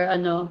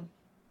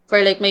for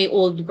like my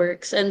old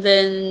works and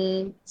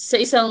then sa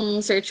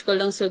isang search ko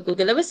lang sa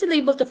Google, I was still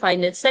able to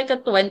find it. It's like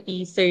a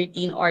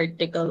 2013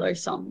 article or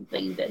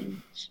something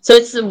then. So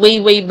it's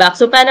way, way back.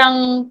 So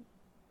parang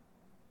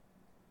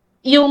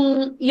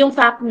yung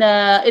fact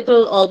na it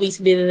will always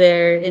be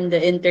there in the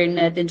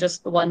internet in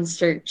just one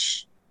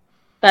search.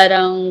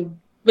 Parang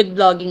with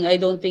blogging, I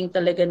don't think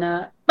talaga na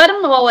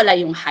parang mawawala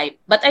yung hype.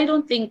 But I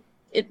don't think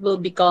it will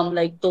become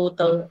like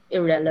total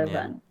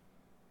Yeah, irrelevant.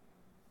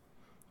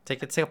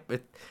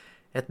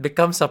 it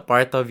becomes a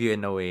part of you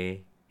in a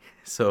way.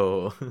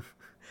 So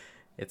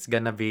it's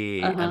gonna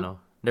be, Uh-huh.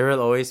 there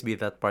will always be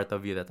that part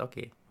of you that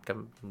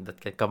that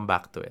can come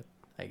back to it,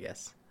 I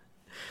guess.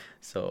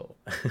 So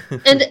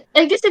And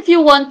I guess if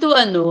you want to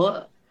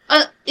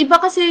iba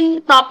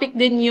kasing topic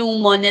din yung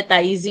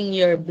monetizing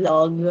your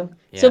blog.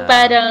 So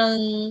yeah,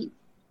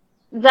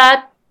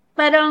 that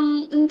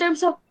parang in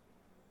terms of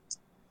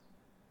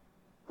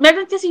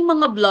meron kasing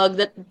mga blog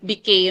that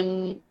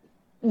became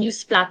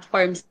news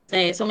platforms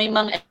na eh. So may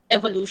mga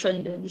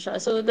evolution din siya.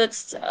 So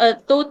that's a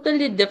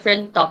totally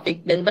different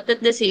topic din. But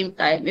at the same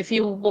time, if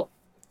you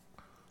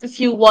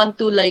want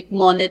to like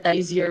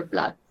monetize your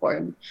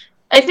platform,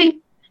 I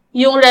think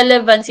yung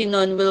relevancy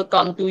nun will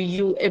come to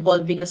you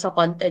evolving as a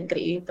content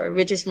creator,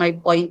 which is my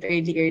point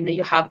earlier na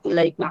you have to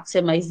like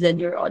maximize then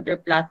your other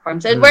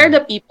platforms and where mm,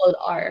 the people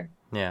are.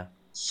 yeah,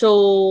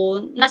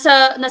 So,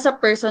 nasa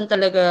person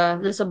talaga,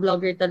 nasa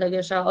blogger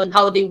talaga siya on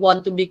how they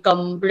want to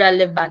become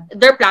relevant,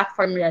 their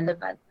platform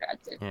relevant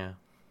rather. yeah.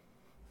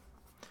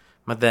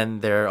 But then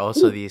there are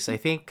also these, I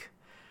think,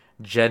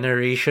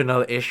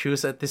 generational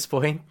issues at this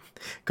point,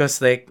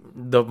 because like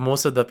the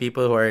most of the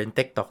people who are in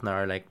TikTok now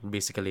are like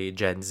basically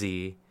Gen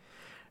Z.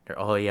 They're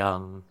all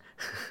young.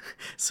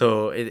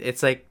 So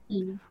it's like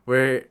Mm.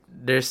 where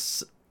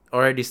there's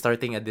already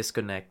starting a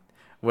disconnect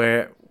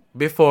where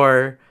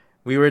before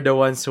we were the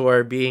ones who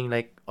are being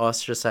like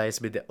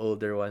ostracized by the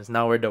older ones.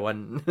 Now we're the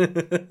one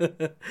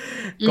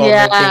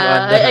Yeah, commenting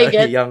on I the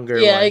get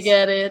younger yeah, I ones.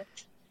 get it.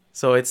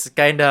 So it's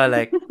kind of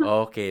like,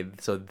 okay,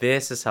 so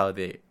this is how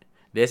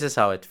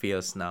it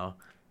feels now.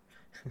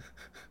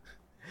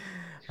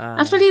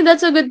 Ah, Actually,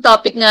 that's a good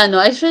topic nga, no?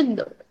 I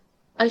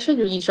should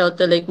reach out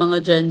to like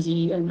mga Gen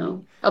Z,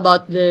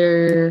 about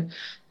their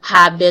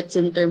habits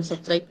in terms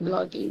of like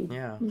blogging.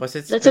 yeah, because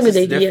That's a cause good it's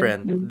idea.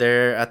 different.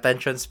 Their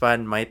attention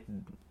span might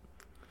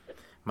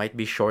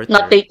be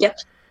Not shorter. take it.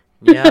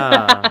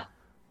 Yeah,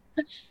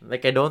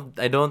 like I don't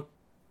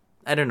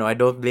know. I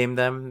don't blame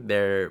them.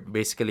 They're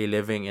basically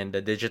living in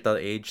the digital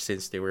age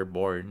since they were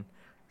born.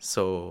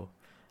 So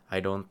I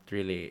don't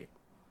really,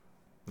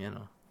 you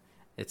know,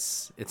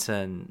 it's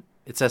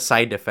a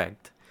side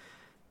effect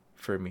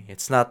for me.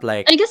 It's not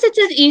like I guess it's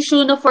an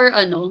issue na for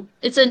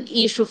it's an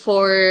issue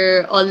for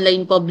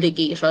online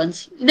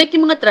publications. Like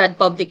yung mga trad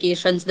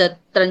publications that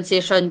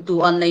transition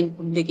to online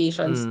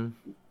publications mm,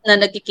 na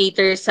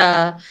nagki-cater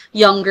sa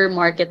younger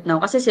market now.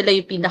 Kasi sila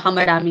yung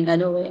pinakamaraming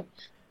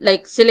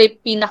like sila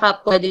yung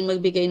pwedeng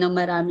magbigay ng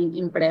maraming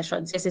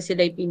impressions kasi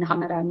sila yung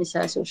pinakamarami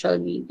sa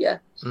social media.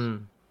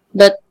 mm,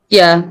 But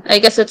yeah, I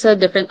guess it's a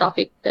different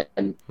topic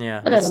then.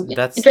 yeah, Wala lang.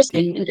 that's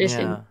Interesting,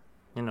 interesting. yeah,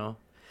 you know,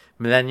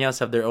 Millennials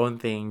have their own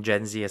thing,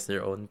 Gen Z has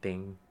their own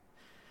thing.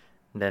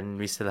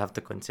 Then we still have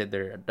to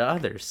consider the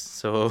others.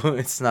 So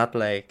it's not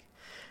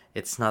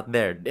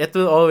there. It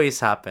will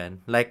always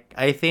happen. Like,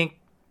 I think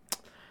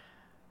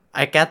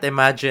I can't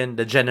imagine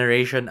the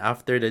generation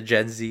after the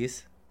Gen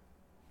Zs.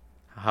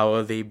 How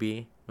will they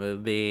be?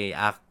 Will they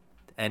act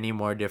any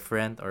more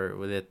different, or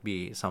will it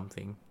be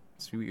something?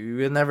 So we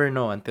will never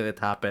know until it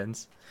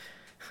happens.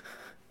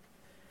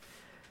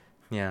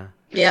 Yeah.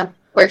 Yeah,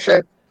 for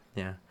sure.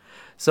 Yeah.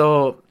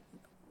 So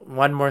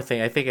one more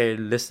thing. I think I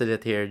listed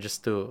it here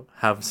just to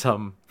have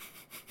some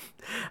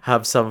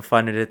have some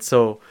fun in it.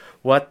 So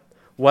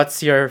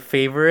what's your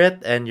favorite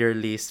and your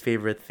least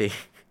favorite thing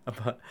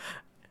about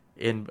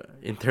in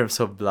terms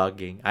of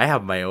blogging? I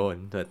have my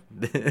own, but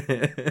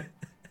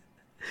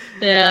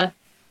Yeah.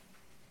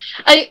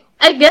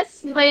 I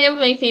guess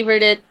my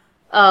favorite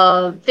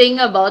thing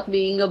about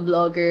being a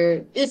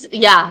blogger is,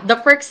 yeah, the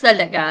perks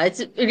talaga.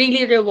 It's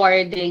really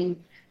rewarding.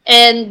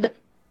 And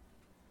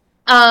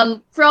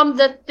from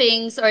the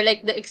things or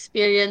like the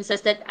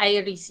experiences that I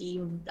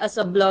received as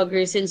a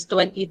blogger since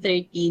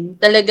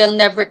 2013, talagang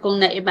never kong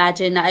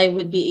na-imagine na I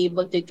would be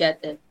able to get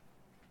it.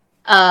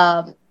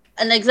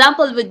 An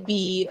example would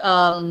be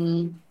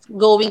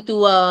going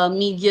to a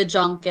media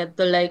junket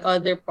to like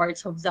other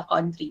parts of the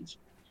country.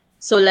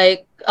 So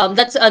like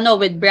that's ano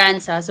with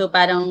brands ha. So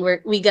parang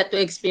we get to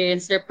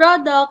experience their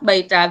product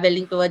by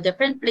traveling to a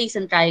different place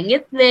and trying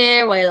it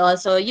there while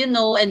also,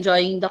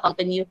 enjoying the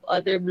company of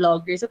other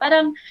bloggers. So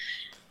parang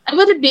I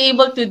wouldn't be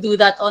able to do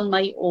that on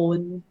my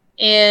own.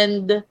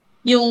 And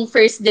yung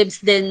first dibs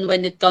din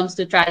when it comes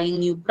to trying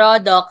new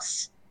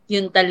products,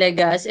 yun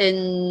talaga.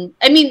 And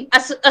I mean,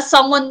 as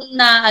someone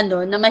na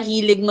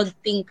mahilig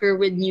mag-tinker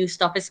with new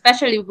stuff,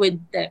 especially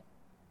with tech,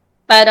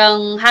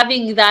 parang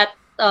having that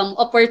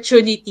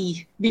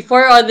opportunity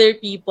before other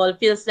people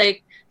feels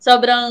like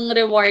sobrang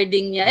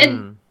rewarding niya. And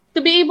mm,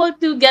 to be able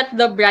to get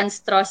the brand's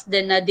trust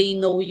then na they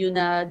know you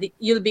na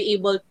you'll be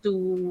able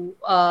to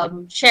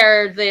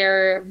share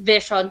their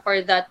vision for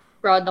that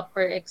product,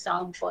 for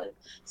example.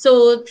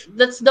 So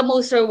that's the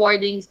most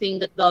rewarding thing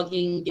that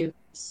blogging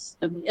gives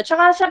to me. At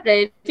saka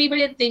syempre,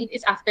 favorite thing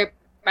is after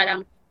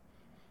parang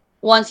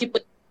once you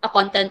put a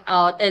content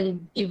out,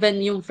 and even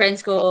yung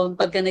friends ko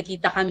pagka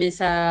nakita kami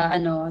sa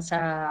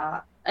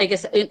I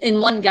guess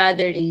in one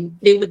gathering,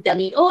 they would tell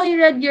me, "Oh, I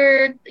read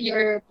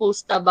your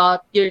post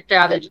about your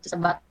travel dito sa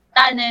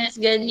Batanes,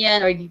 ganyan,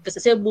 or dito sa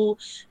Cebu."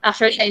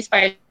 Actually,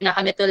 na-inspire na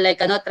kami to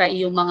like try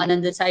yung mga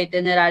nandun sa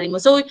itinerary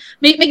mo. So,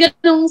 may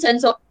ganung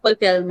sense of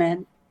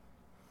fulfillment.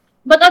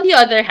 But on the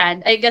other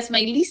hand, I guess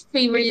my least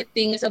favorite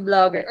thing as a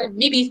blogger, or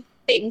maybe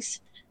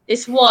things,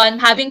 is one,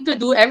 having to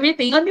do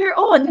everything on your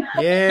own.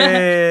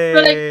 So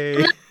like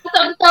yay! that's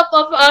on top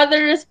of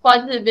other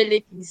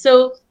responsibilities.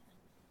 So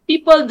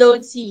people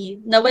don't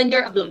see na when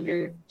you're a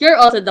blogger, you're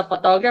also the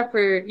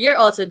photographer, you're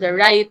also the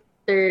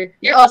writer,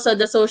 you're also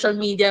the social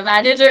media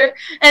manager,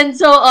 and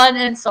so on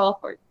and so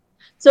forth.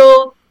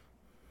 So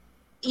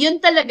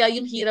yun talaga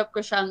yung hirap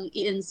ko siyang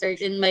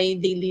i-insert in my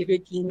daily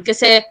routine.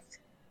 Kasi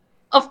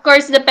of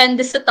course,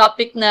 depende sa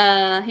topic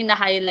na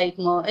hina-highlight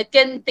mo. It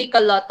can take a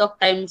lot of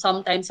time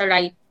sometimes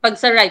pag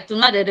sa write,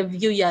 kunwari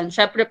review yan.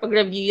 Syempre pag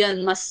review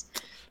yan, mas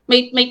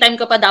may time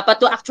ka pa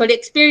dapat to actually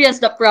experience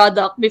the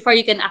product before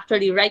you can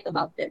actually write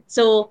about it.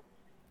 So,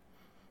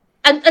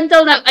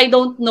 until now, I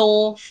don't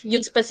know yung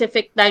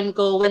specific time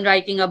ko when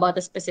writing about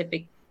a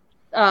specific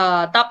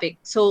topic.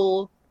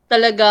 So,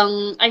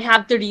 talagang I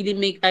have to really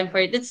make time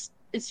for it.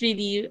 It's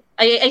really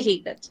I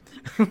hate it.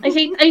 I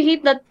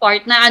hate that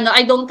part na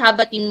I don't have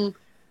a team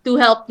to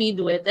help me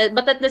do it.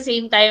 But at the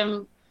same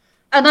time,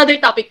 another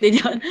topic din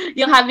yun,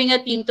 yung having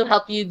a team to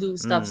help you do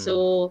stuff. Mm. So,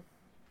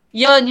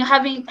 yun, yung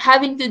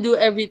having to do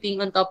everything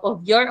on top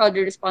of your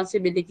other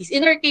responsibilities.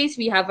 In our case,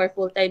 we have our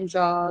full-time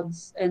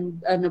jobs and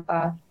ano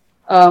pa.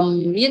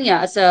 Yun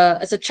nga, as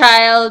a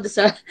child, as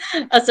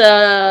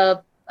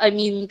a I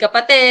mean,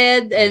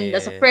 kapatid and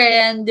as a Yeah.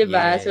 friend, 'di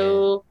ba? Yeah. So,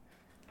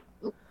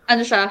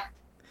 ano siya,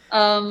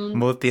 sobrang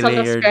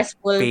Multi-layered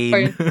stressful for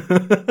pain.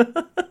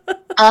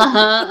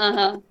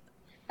 uh-huh.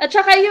 At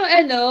saka yung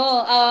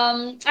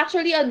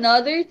actually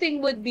another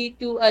thing would be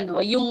to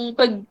yung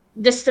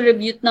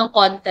pag-distribute ng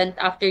content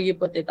after you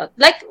put it out.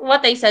 Like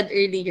what I said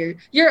earlier,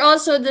 you're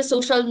also the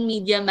social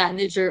media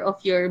manager of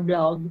your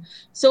blog.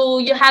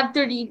 So you have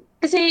to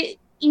kasi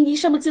hindi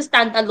siya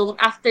magsa-stand alone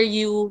after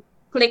you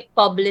click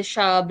publish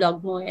sa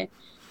blog mo eh.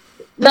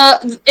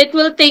 It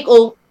will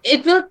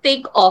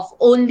take off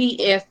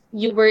only if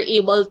you were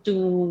able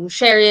to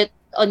share it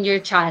on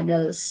your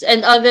channels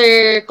and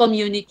other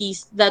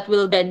communities that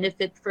will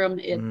benefit from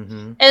it.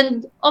 Mm-hmm.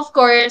 And of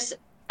course,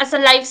 as a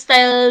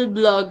lifestyle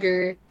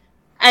blogger,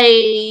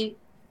 I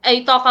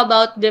I talk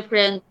about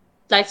different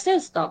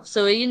lifestyle stuff.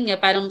 So yun nga,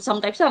 parang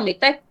sometimes may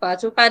tech pa.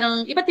 So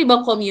parang iba't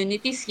ibang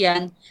communities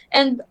yan.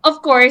 And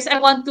of course,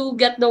 I want to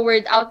get the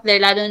word out there,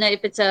 lalo na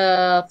if it's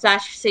a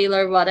flash sale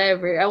or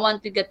whatever. I want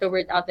to get the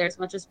word out there as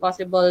much as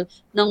possible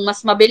ng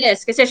mas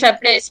mabilis. Kasi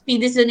syempre, speed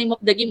is the name of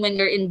the game when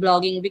you're in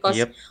blogging because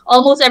Yep.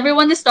 almost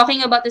everyone is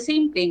talking about the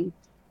same thing.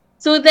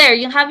 So there,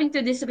 you're having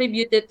to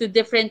distribute it to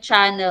different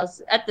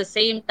channels at the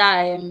same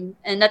time.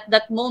 And at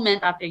that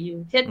moment, after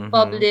you hit Mm-hmm.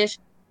 publish,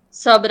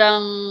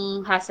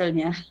 sobrang hassle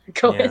niya.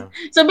 Go Yeah. ahead.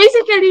 So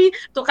basically,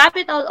 to cap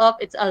it all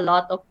off, it's a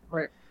lot of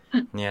work.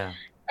 Yeah.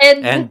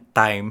 And And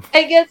time.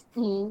 I guess,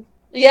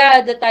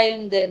 yeah, the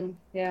time then.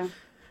 Yeah.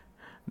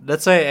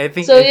 That's why I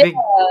think So I yeah. think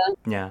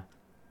yeah.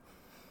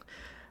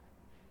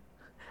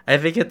 I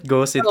think it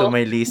goes into So,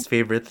 my least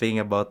favorite thing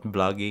about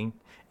blogging.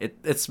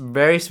 It's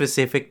very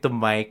specific to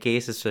my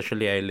case,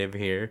 especially I live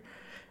here.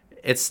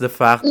 It's the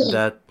fact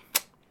that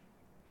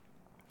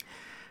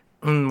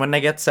when I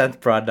get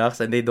sent products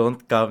and they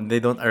don't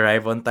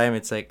arrive on time,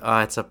 it's like,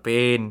 it's a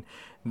pain.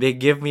 They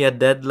give me a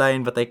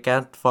deadline, but I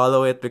can't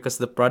follow it because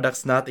the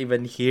product's not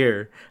even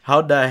here.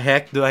 How the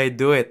heck do I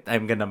do it?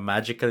 I'm gonna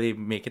magically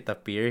make it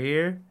appear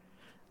here?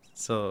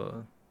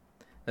 So,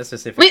 that's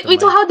specific wait, to wait,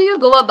 so my. how do you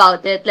go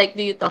about it? Like,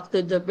 do you talk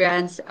to the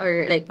brands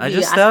or like I do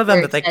you just ask tell for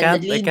them that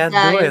extended I lead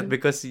can't do it time?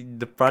 because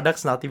the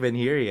product's not even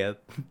here yet.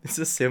 It's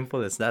as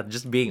simple as that.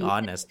 Just being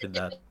honest with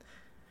that.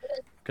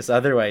 Because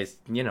otherwise,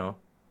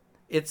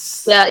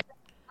 it's Yeah,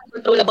 it's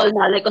controllable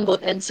na, like on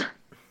both ends.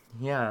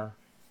 yeah.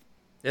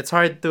 It's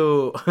hard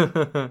to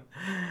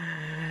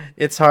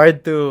it's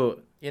hard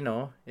to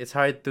it's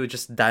hard to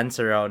just dance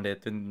around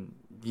it when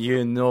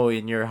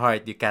in your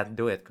heart you can't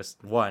do it because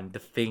one, the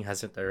thing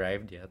hasn't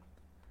arrived yet.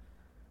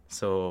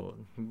 So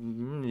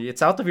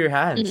it's out of your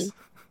hands. Mhm.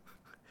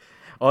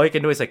 All you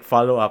can do is like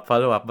follow up.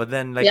 But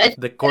then like Yeah, if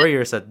the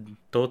courier's a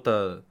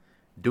total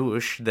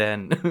douche,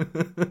 then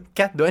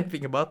can't do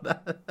anything about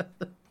that.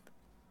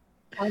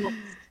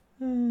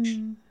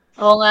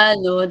 oo nga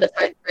 'no, that's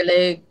hard for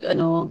like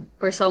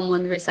for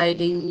someone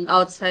residing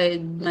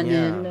outside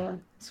Yeah. Manila.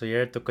 So you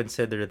have to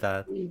consider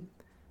that.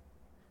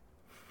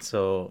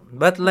 So,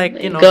 but Oh like,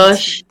 my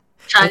gosh,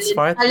 it's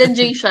part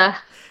challenging siya.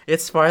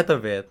 it's part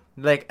of it.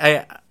 Like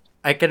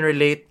I can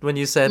relate when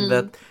you said Hmm.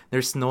 that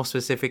there's no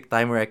specific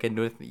time where I can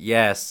do it.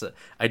 Yes,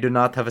 I do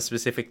not have a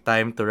specific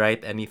time to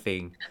write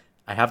anything.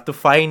 I have to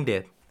find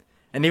it.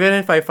 And even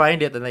if I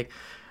find it, I'm like,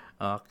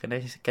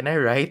 can I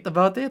write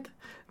about it?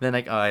 Then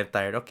like, I'm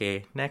tired.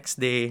 Okay, next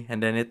day,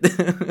 and then it.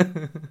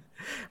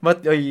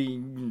 but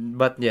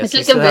but It's yes,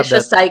 you like a still have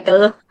vicious that.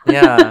 cycle.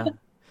 Yeah,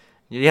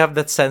 you have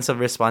that sense of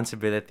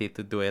responsibility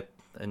to do it,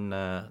 and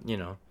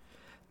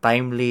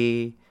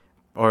timely,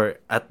 or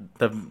at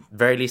the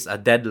very least a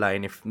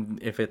deadline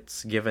if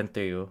it's given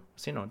to you.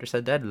 So, there's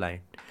a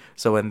deadline.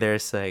 So when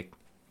there's like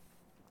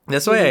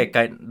that's why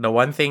Mhm, the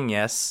one thing,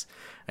 yes,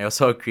 I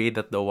also agree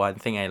that the one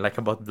thing I like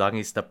about blogging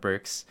is the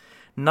perks.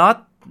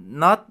 Not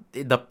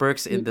the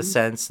perks in the mm.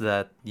 sense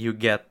that you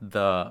get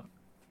the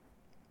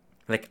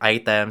like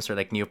items or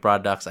like new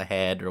products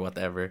ahead or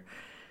whatever.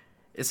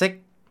 It's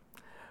like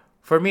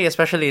for me,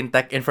 especially in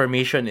tech,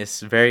 information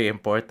is very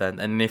important.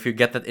 And if you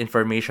get that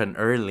information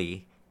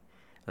early,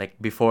 like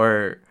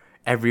before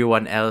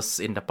everyone else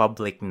in the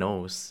public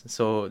knows,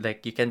 so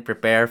like you can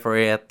prepare for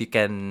it, you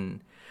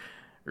can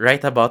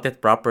write about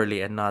it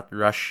properly and not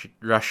rush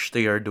to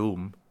your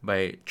doom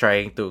by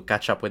trying to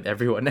catch up with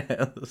everyone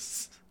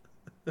else.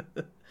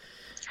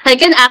 I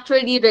can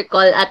actually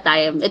recall a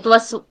time. It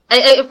was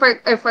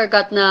I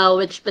forgot now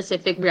which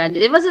specific brand.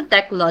 It was a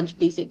tech launch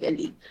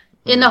basically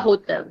in a Mm.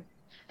 hotel.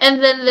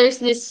 And then there's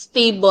this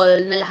table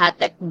na lahat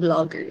tech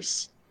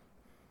bloggers.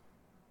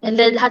 And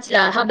then lahat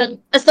sila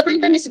habang as the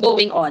program is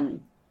going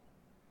on,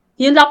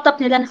 yung laptop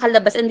nila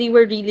nakalabas and they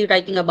were really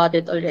writing about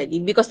it already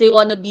because they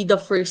wanna be the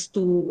first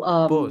to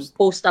Post.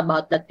 post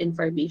about that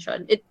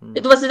information. It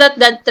Mm. was that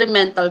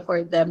detrimental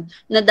for them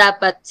na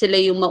dapat sila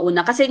yung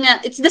mauna kasi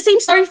nga it's the same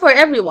story for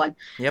everyone.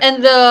 Yep. And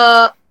the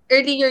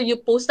earlier you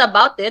post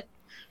about it,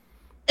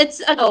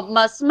 it's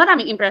mas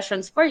maraming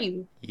impressions for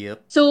you.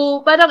 Yep.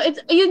 So, parang it's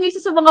yun isa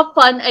sa mga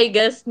fun, I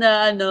guess,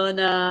 na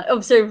na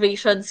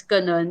observations ko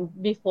nun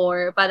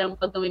before, parang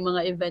pag may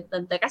mga event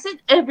ng tech. Kasi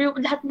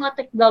lahat ng mga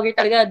tech vlogger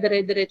talaga,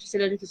 dire-diretso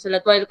sila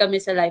nagsusulat while kami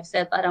sa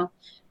lifestyle, parang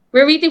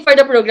we're waiting for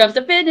the programs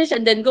to finish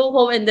and then go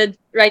home and then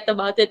write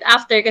about it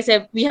after kasi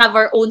we have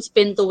our own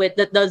spin to it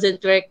that doesn't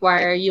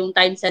require yung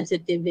time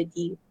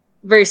sensitivity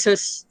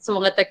versus sa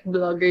mga tech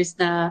bloggers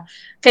na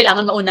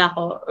kailangan mauna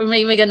ako. Or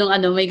may ganung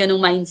may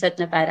ganung mindset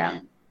na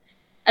parang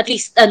at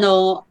least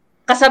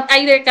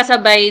either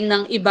kasabay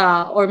ng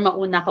iba or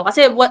mauna ko.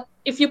 Kasi what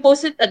if you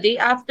post it a day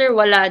after,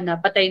 wala na,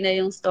 patay na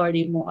yung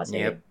story mo kasi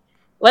Yep.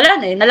 wala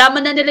na eh.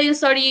 Nalaman na nila yung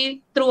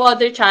story through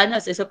other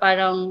channels eh. So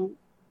parang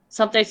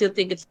sometimes you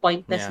think it's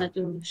pointless Yeah. na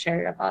to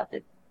share about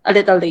it. A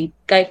little late.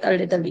 Kahit a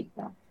little late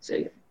na. So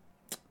yun.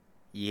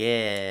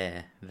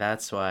 Yeah.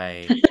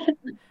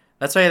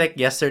 That's why like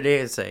yesterday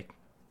it's like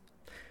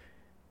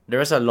there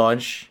was a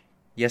launch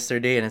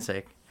yesterday and it's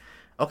like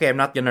okay, I'm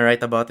not gonna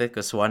write about it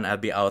because one, I'll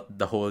be out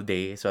the whole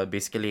day, so I'll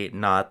basically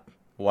not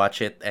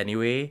watch it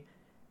anyway.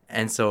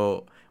 And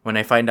so when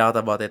I find out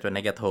about it when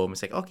I get home,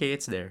 it's like okay,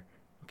 it's there.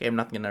 Okay, I'm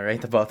not gonna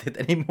write about it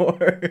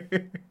anymore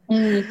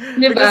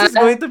Di because ba? it's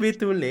going to be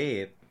too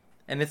late.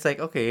 And it's like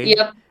okay,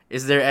 Yep.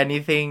 is there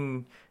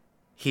anything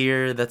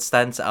here that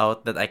stands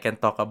out that I can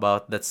talk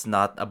about that's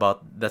not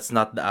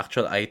the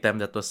actual item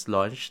that was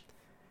launched?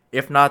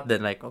 If not,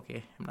 then like,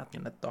 okay, I'm not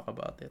gonna talk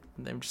about it.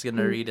 I'm just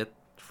gonna Mm. read it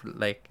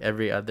like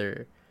every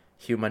other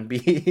human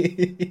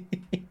being.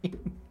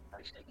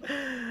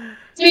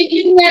 So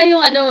yun nga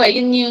yung ano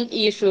yun yung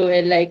issue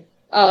like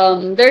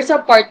there's a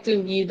part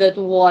to me that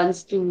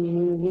wants to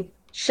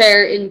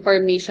share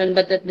information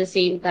but at the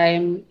same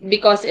time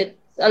because it's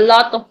a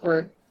lot of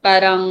work,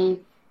 parang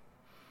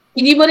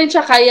hindi mo rin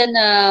siya kaya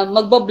na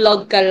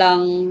magbo-vlog ka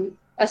lang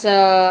as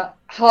a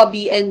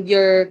hobby and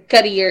your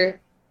career.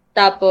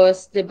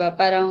 Tapos, 'di ba,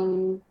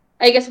 parang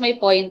I guess my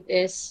point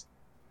is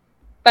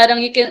parang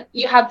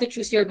you have to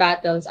choose your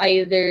battles.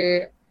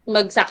 Either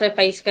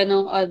mag-sacrifice ka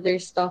ng other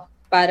stuff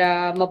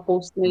para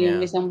ma-post mo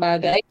yung Yeah. isang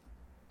bagay.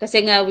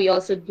 Kasi nga we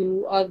also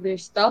do other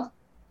stuff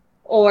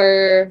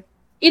or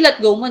i-let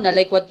go mo na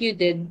like what you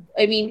did.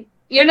 I mean,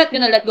 you're not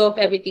gonna let go of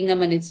everything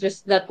naman. It's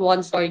just that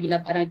one story na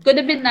parang it could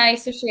have been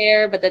nice to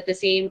share, but at the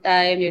same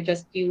time, you're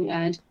just you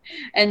and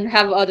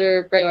have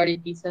other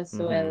priorities as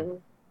Mm-hmm.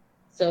 well.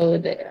 So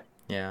there.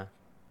 Yeah.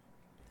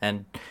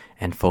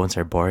 And phones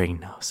are boring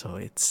now, so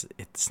it's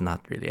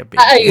not really a big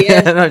Ah, deal.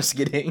 yes. No, I'm just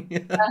kidding.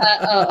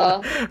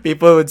 Oo.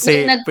 People would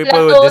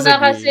Nagplateau na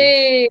kasi.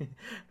 disagree.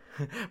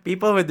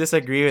 People would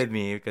disagree with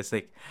me because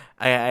like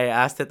I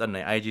asked it on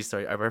my IG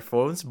story, are our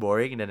phones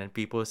boring? And then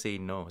people say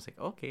no. It's like,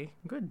 okay,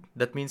 good.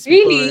 That means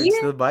people Really? would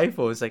still buy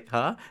phones. Like,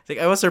 huh? It's like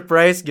I was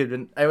surprised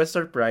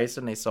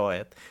when I saw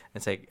it.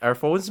 It's like, are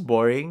phones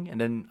boring? And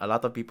then a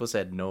lot of people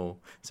said no.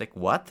 It's like,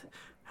 what?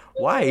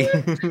 Why?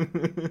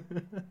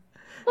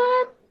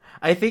 What?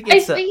 I think I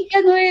it's a think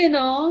ano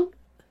no?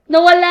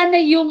 Nawala na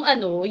yung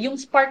ano, yung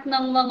spark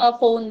ng mga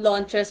phone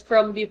launches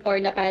from before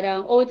na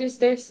parang, oh, there's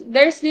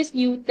this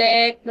new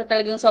tech na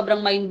talagang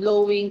sobrang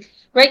mind-blowing.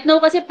 Right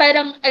now kasi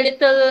parang a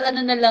little, ano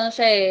na lang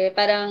siya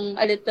parang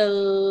a little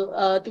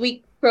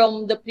tweak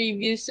from the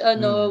previous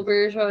mm,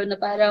 version na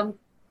parang,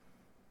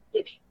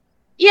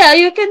 yeah,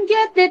 you can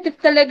get it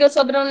if talaga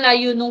sobrang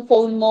layo nung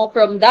phone mo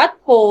from that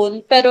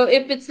phone. Pero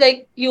if it's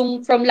like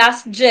yung from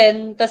last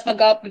gen, tas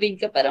mag-upgrade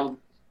ka, parang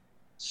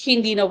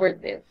hindi na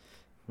worth it.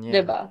 yeah.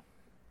 'Di ba?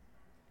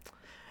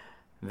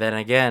 Then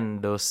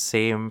again, those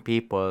same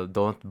people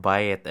don't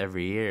buy it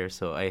every year.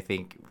 So I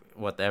think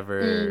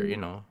whatever,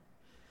 Mm.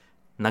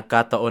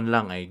 nagkataon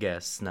lang, I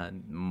guess, na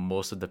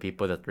most of the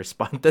people that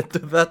responded to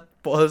that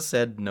poll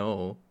said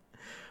no.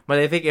 But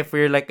I think if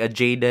you're like a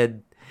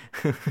jaded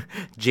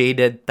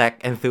jaded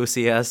tech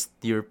enthusiast,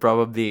 you're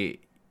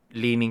probably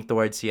leaning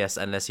towards yes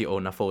unless you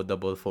own a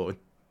foldable phone.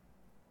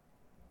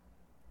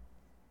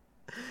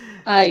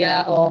 Ah,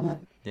 yeah,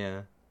 oo.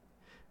 Yeah.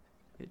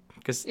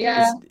 Because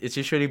Yeah, it's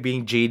usually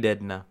being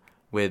jaded na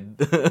with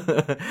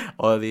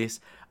all these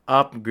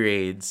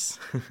upgrades.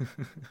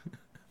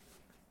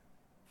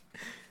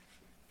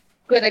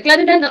 correct.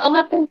 Lalo na, oo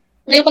nga po,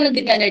 ngayon ko lang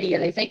din nga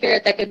na-realize, like, you're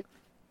a tech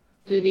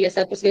enthusiast,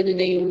 tapos ganun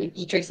na yung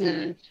features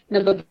na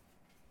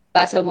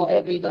nababasa mo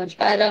every launch.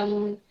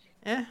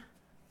 Eh,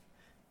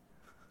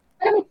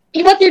 Parang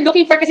what you're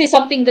looking for kasi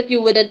something that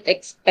you wouldn't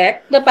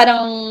expect, na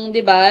parang,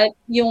 di ba,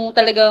 yung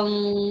talagang,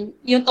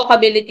 yung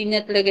talkability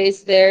niya talaga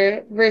is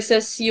there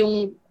versus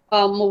yung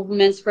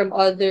movements from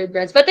other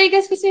brands. But I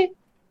guess kasi,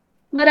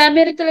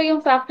 marami rin talaga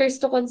yung factors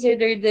to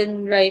consider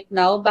din right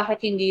now.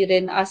 Bakit hindi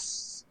rin as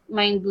yeah.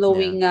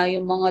 mind-blowing nga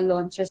yung mga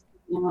launches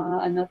ng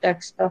mga tech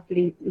stuff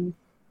lately.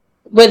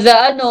 With the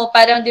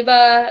parang 'di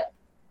ba,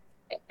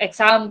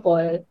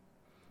 example,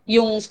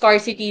 yung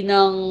scarcity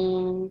ng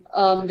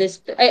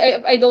this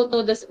I don't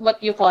know this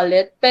what you call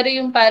it, pero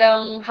yung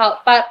parang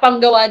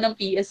panggawa ng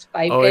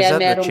PS5 Oh, is kaya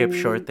that the chip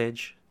merong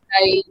shortage?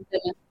 ay,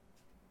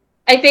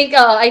 I think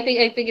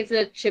it's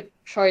a chip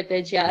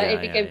shortage. Yeah, I Yeah,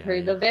 think yeah, I've yeah,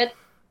 heard yeah. of it.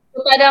 So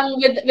parang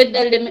with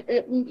the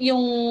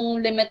yung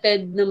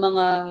limited na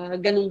mga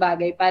ganung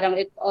bagay, parang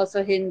it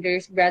also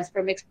hinders brands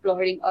from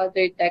exploring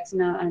other techs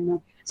na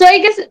So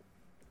I guess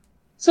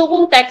so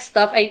kung tech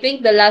stuff, I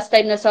think the last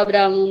time na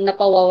sobrang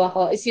napawaw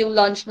ako is yung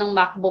launch ng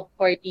MacBook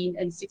 14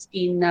 and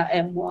 16 na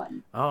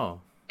M1. Oh,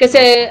 those Kasi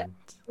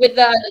ones. with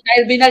the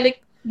dahil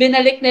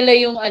binalik nila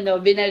yung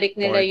binalik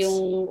nila yung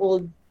Ports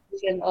old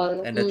and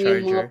all, and the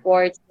yung mga charger.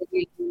 ports.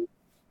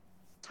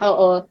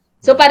 Oo.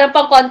 So, Yeah. parang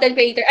pang content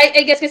creator,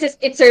 I guess kasi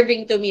it's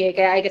serving to me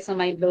kaya I guess na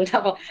mind blown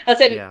ako.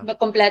 Kasi Yeah.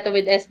 kompleto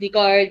with SD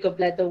card,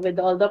 kompleto with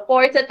all the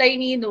ports that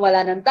I need,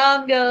 wala ng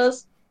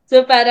dongles.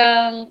 So,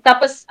 parang,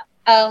 tapos,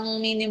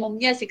 ang minimum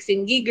niya,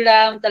 16 gig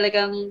RAM,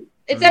 talagang,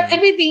 Mm.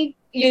 everything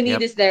you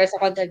need Yep. is there sa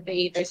content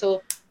creator.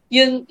 So,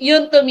 yun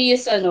to me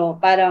is,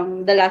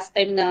 parang the last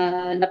time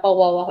na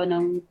napawaw ako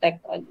ng tech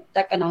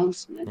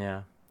announcement.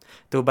 Yeah.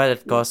 Too bad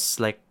it costs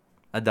like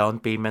a down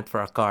payment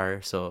for a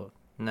car, so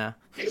nah.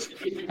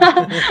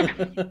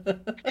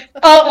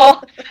 Oo.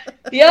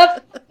 Yup.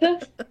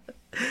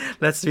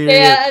 Let's be real.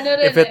 Kaya ano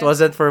rin If it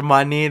wasn't for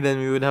money, then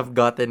we would have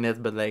gotten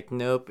it. But like,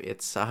 nope,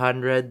 it's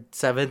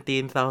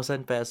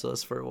 117,000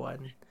 pesos for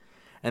one,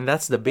 and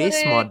that's the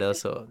base correct. model.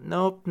 So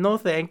nope, no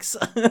thanks.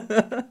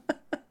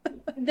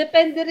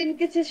 Depende rin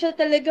kasi siya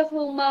talaga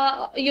kung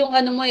yung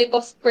mo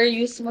cost per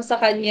use mo sa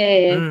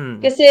kanya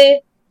mm. Kasi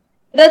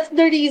that's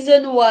the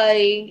reason why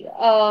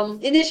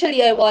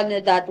initially I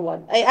wanted that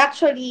one. I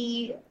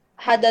actually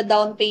had a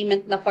down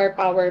payment na for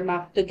Power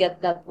Mac to get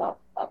that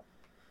laptop.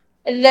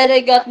 And then I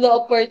got the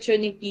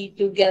opportunity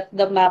to get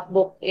the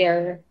MacBook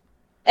Air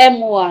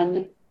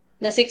M1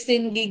 na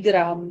 16 gig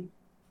RAM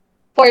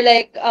for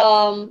like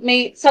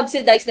may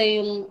subsidized na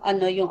yung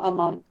yung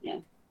amount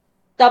niya.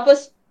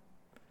 Tapos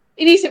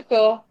inisip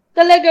ko,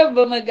 talaga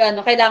ba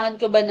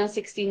kailangan ko ba ng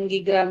 16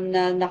 gig RAM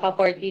na naka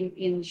 14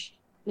 inch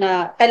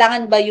na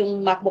kailangan ba yung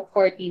MacBook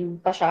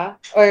 14 pa siya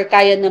or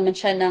kaya naman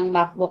siya ng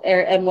MacBook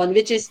Air M1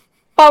 which is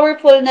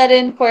powerful na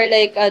rin for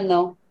like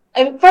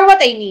for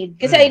what I need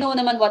kasi I know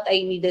naman what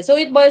I need. So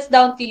it boils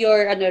down to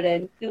your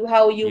to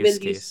how you Use will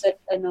use case.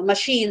 that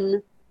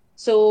machine.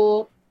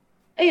 So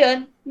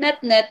ayun, net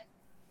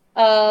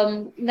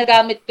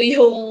nagamit ko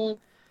yung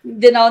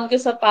dinown ko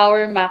sa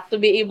Power Mac to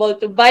be able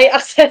to buy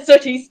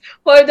accessories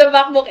for the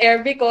MacBook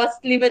Air because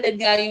limited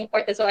nga yung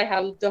port. So I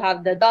have to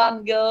have the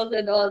dongles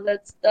and all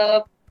that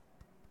stuff.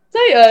 So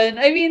yun,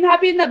 I mean,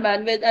 happy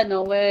naman with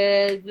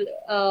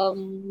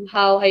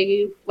how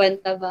I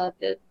went about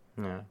it.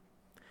 Yeah.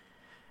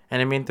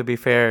 And I mean, to be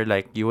fair,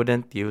 like, you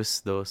wouldn't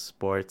use those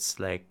sports,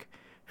 like,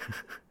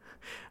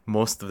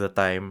 most of the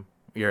time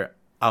you're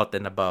out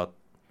and about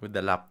with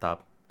the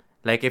laptop.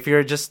 Like, if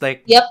you're just,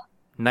 like, Yep.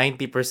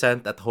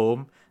 90% at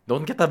home,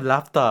 don't get a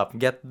laptop.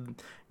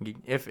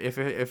 If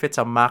it's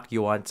a Mac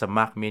you want, it's a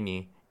Mac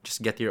Mini,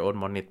 just get your own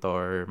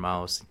monitor,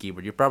 mouse, and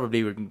keyboard. You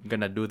probably were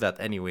gonna do that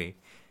anyway.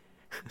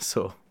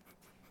 So,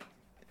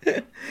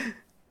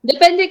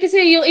 Depende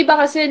kasi yung iba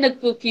kasi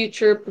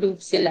nagpo-future-proof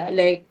sila.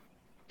 Like,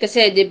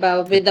 kasi 'di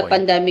ba good with the point.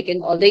 pandemic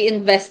and all, they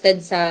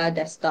invested sa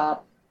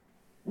desktop.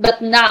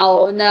 But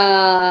now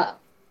na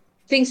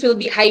things will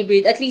be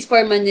hybrid, at least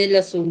for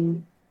Manila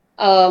soon.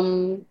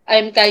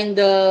 I'm kind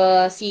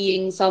of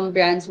seeing some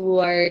brands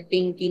who are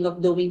thinking of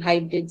doing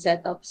hybrid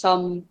setup.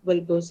 Some will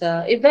go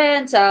sa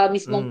event, sa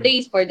mismong Mm,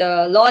 place for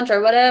the launch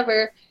or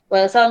whatever.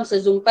 While some sa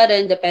Zoom pa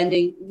rin,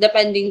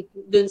 depending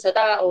dun sa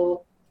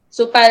tao.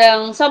 So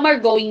parang some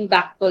are going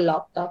back to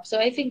laptop. So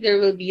I think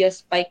there will be a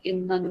spike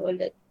in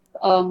ulit,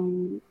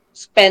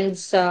 spend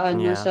sa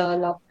yeah. sa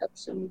laptop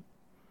soon.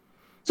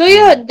 So I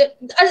mean, yun,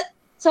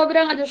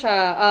 sobrang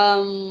siya,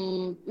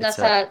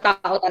 it's a nasa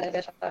tao talaga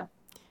siya.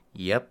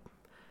 yep.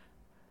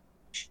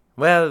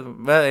 Well,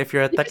 if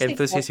you're a tech Interesting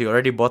thought. enthusiast, you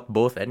already bought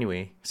both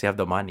anyway, because you have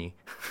the money.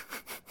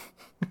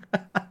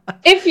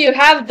 If you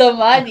have the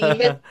money,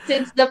 but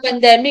since the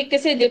pandemic,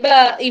 kasi di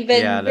ba, Yeah,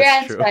 even that's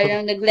brands true.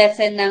 parang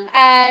nag-lessen ng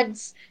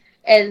ads,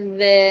 and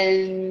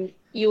then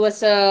you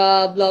as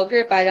a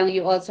blogger, parang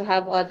you also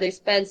have other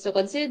spends to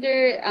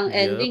consider. Ang Yep.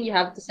 ending, you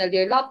have to sell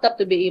your laptop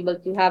to be able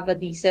to have a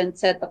decent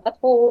setup at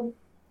home.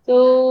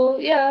 So,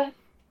 yeah,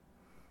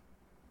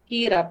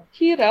 hirap.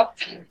 Hirap.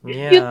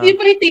 Yeah. Yung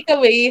pa yung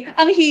takeaway,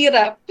 ang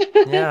hirap.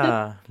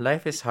 Yeah.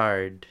 Life is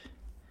hard.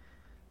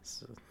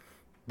 So,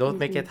 don't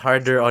make it Mhm.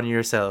 harder on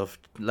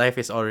yourself. Life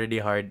is already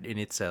hard in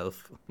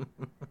itself.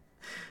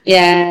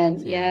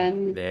 Yan, Yeah.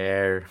 yan.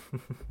 There.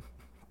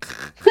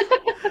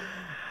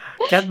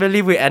 Can't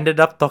believe we ended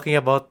up talking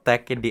about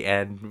tech in the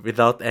end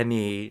without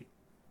any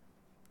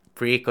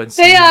Kaya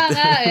preconceived.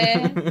 nga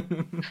eh.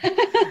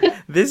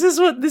 This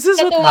is what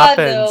Katuwa though.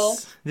 happens.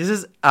 This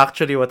is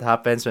actually what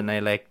happens when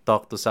I like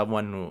talk to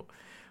someone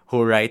who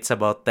writes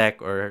about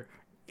tech or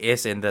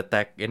is in the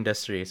tech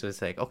industry. So it's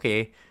like,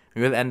 okay,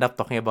 we will end up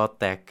talking about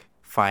tech.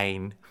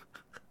 Fine.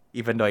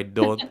 Even though I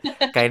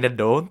kind of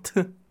don't.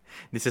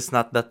 This is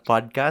not that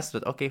podcast,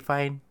 but okay,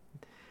 fine.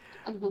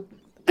 Mhm.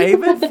 I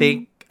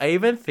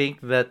even think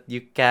that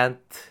you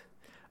can't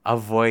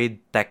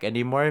avoid tech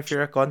anymore if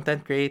you're a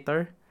content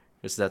creator,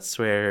 because that's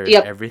where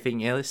Yep.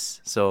 everything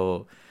is.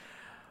 So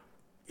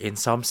in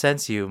some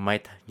sense, you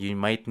might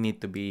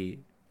need to be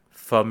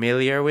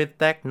familiar with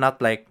tech,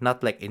 not like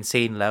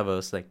insane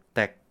levels like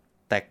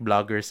tech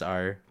bloggers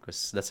are,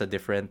 because that's a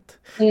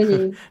different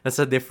Mhm. that's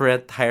a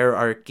different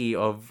hierarchy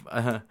of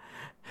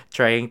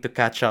trying to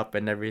catch up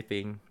and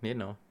everything. You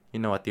know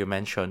what you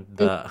mentioned,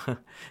 the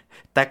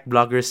tech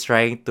bloggers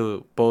trying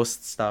to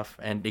post stuff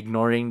and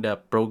ignoring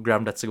the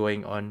program that's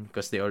going on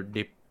because they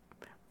already.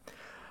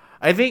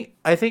 I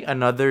think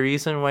another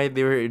reason why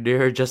they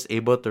were just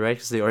able to write,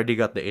 because they already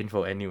got the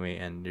info anyway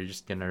and they're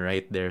just gonna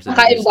write there, so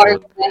they just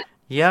Naka-embargo quote. na.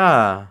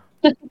 Yeah,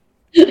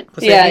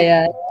 because I Yeah, think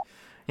yeah.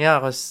 yeah,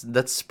 because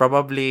that's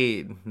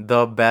probably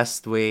the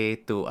best way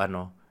to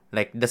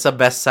like, that's the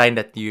best sign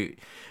that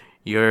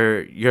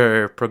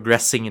you're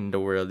progressing in the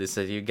world, is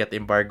that you get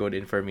embargoed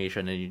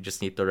information and you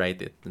just need to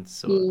write it, and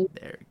so Mm,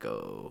 there you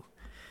go.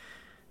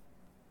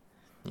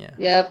 Yeah,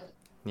 yep.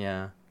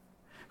 yeah,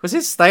 because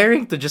it's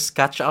tiring to just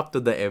catch up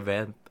to the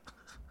event,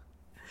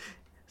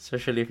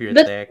 especially if you're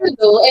That's tech. true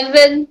though. And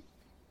then,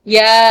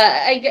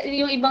 yeah,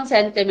 yung ibang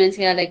sentiments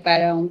nga, like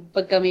parang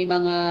pagka may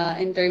mga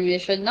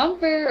intermission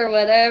number or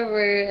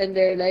whatever, and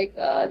they're like,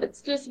 let's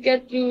just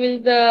get you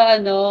with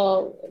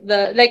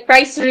the like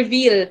price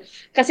reveal.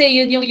 Kasi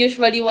yun yung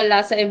usually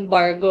wala sa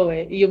embargo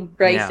eh, yung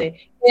price Yeah, eh.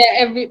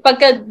 Kaya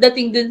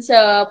pagkadating dun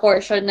sa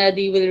portion na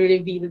they will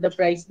reveal the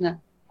price na,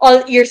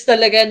 all ears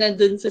talaga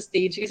nandun sa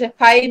stage. Kasi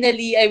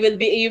finally, I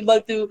will be able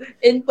to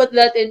input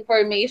that and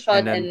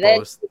information then and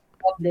then post.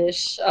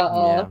 publish.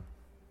 Yeah.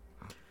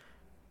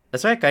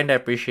 That's why I kind of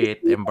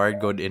appreciate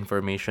embargoed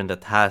information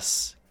that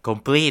has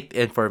complete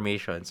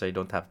information, so I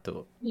don't have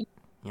to,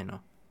 you know.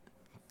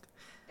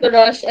 To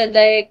rush and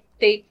like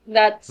take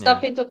that Yeah. stuff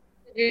into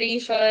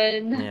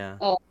consideration. Yeah.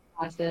 Oh,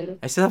 hassle.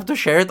 I still have to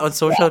share it on Yeah.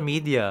 social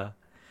media.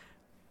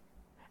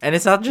 And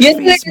it's not just Yun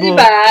talaga, di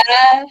ba?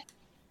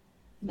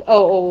 Facebook.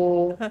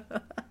 Oo.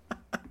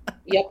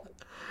 Yep.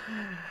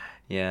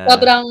 Yeah.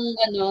 Sobrang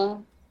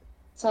ano,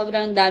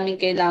 sobrang daming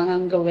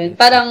kailangang gawin. It's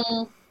like, Parang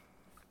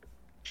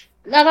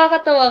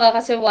nakakatawa ka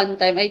kasi one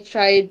time I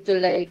tried to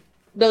like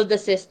build a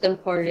system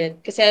for it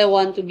kasi I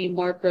want to be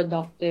more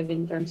productive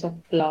in terms of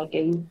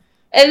vlogging.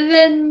 And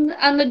then,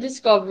 ano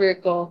discover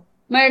ko,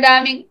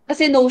 maraming,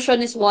 kasi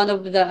Notion is one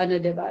of the, ano,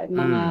 di ba,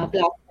 mga mm,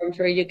 platforms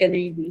where you can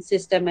really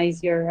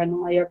systemize your,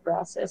 ano, your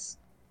process.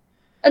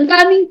 Ang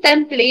daming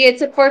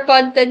templates for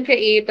content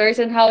creators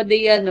and how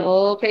they,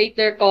 ano, create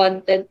their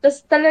content.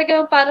 Tapos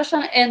talagang para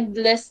siyang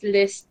endless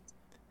list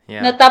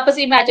na yeah. tapos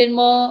imagine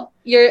mo,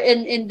 you're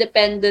an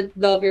independent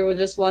blogger who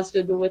just wants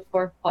to do it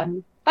for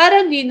fun.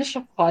 Parang hindi na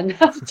siya fun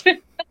after.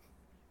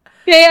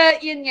 Kaya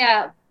yun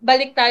nga,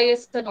 balik tayo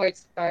sa North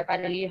Star.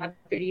 Parang you have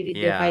to really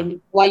Yeah.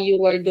 define why you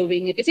are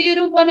doing it. Kasi you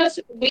don't wanna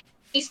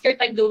waste your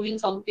time doing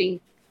something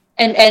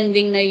and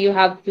ending na you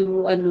have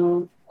to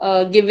ano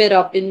give it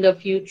up in the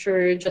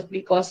future just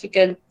because you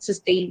can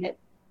sustain it.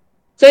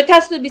 So it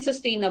has to be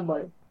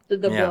sustainable to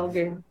the Yeah.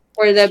 blogger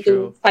for It's them to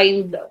true.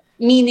 find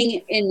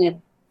meaning in it.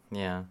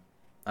 Yeah.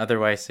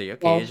 Otherwise, say,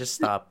 okay, you Wow. just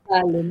stop.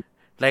 Talent.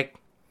 Like,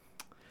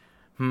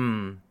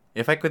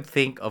 if I could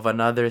think of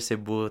another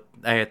Cebu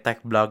tech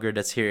blogger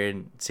that's here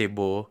in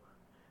Cebu,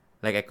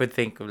 like I could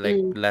think of like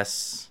Mm.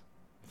 less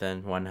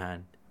than one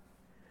hand.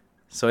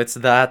 So it's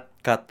that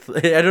cut.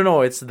 I don't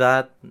know. It's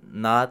that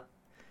not.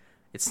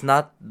 It's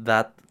not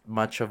that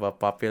much of a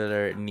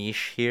popular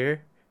niche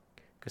here,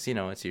 because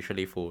it's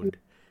usually food,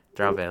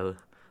 travel,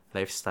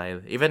 lifestyle.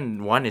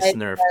 Even one is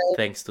nerfed Lifestyle.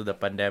 thanks to the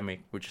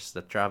pandemic, which is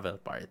the travel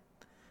part.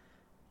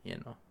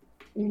 You know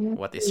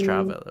what is Mm.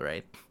 travel,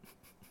 right?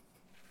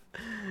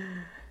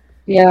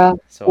 Yeah.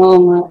 Oo So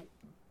nga.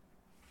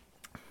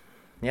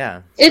 yeah.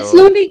 It's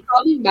So slowly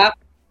coming back,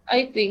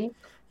 I think.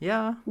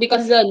 yeah,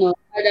 Because ano,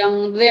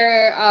 parang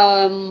they're,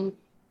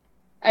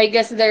 I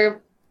guess they're,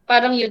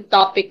 parang yung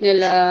topic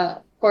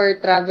nila for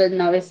travel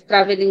now is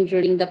traveling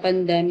during the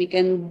pandemic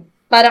and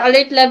parang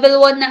alert level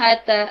 1 na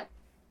ata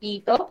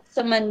dito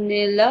sa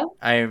Manila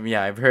I've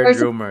or heard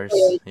sa rumors.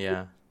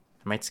 Yeah,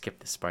 I might skip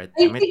this part.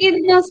 I I might think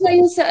in-announce na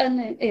yun sa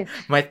ano eh.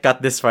 might cut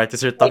this part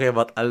because we're talking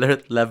about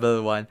alert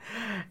level 1.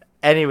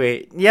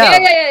 Anyway, Yeah, yeah.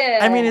 yeah, yeah,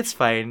 I yeah, mean, yeah. it's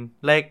fine.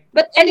 Like,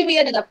 But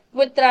anyway, ano na,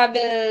 with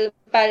travel,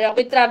 parang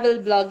with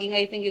travel vlogging,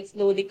 I think it's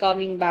slowly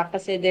coming back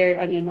kasi they're,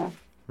 ano na,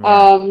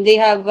 yeah,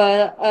 they have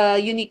a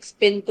unique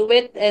spin to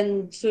it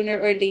and sooner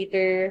or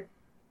later,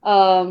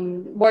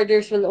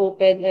 borders will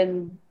open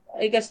and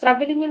I guess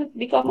traveling will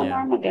become a yeah.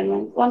 norm again,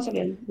 once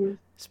again.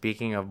 Mm.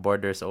 Speaking of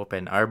borders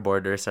open, our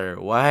borders are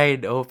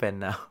wide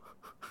open now.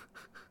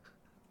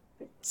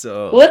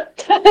 So,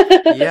 What?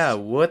 yeah,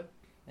 what?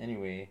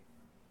 Anyway,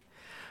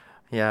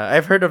 yeah,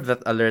 I've heard of that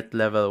alert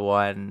level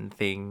 1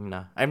 thing.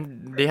 Na.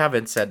 They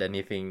haven't said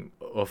anything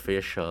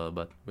official,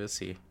 but we'll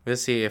see. We'll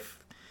see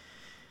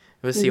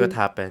what Mhm.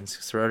 happens.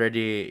 Cause we're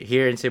already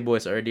here in Cebu.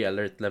 It's already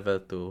alert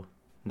level 2.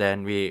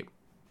 Then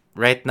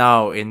right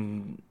now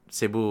in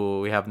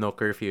Cebu, we have no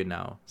curfew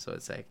now, so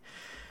it's like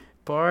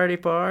party,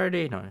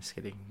 party. No, just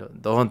kidding.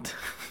 Don't.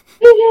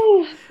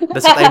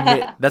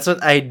 That's what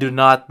I do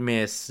not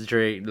miss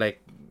during like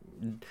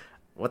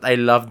what I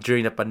loved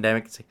during the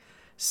pandemic. It's like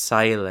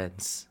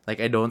silence. Like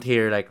I don't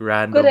hear like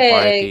random Correct.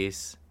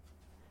 parties.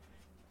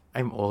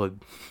 I'm old.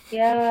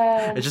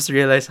 Yeah. I just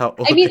realized how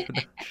I old mean,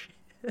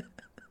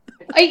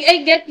 I am. I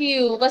get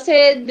you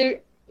kasi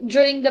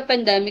during the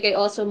pandemic, I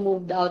also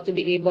moved out to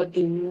be able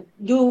to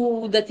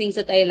do the things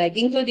that I like,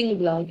 including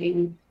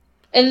vlogging.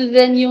 And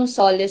then yung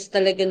solace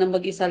talaga na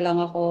mag-isa lang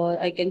ako,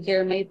 I can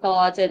hear my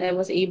thoughts and I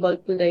was able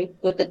to like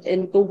put it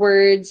into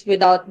words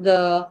without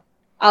the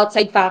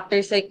outside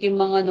factors like yung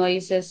mga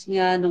noises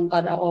nga nung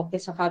karaoke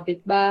sa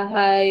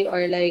kapitbahay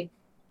or like,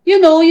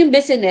 yung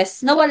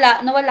business. Nawala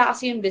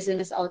kasi yung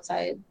business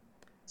outside. Hmm.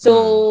 So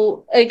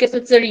I guess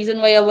that's the reason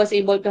why I was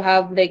able to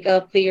have like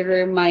a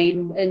clearer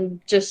mind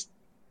and just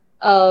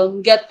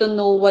get to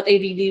know what I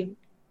really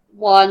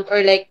want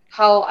or like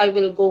how I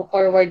will go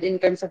forward in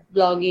terms of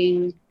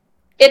blogging.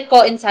 It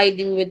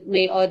coinciding with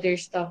my other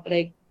stuff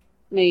like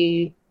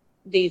my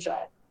day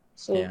job.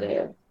 So Yeah.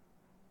 there.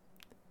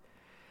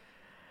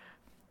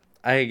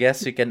 I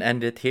guess we can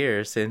end it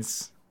here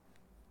since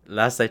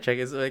last I checked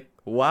it's like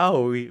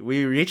wow, we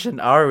reached an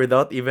hour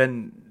without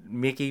even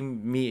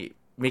making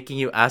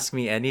you ask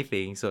me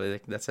anything. So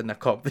like that's an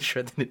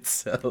accomplishment in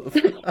itself.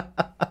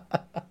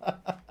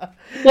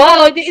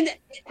 Wow,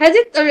 has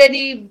it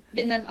already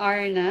been an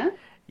hour na?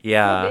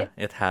 Yeah, Grabe.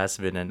 it has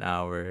been an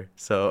hour.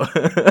 So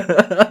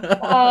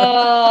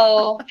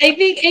Oh, I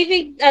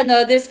think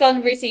this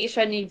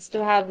conversation needs to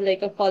have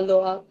like a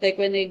follow up. Like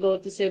when I go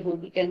to Cebu,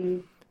 we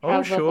can. Oh,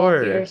 have a coffee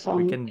or sure.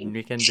 We can something.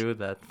 we can do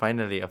that.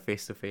 Finally, a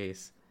face to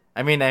face.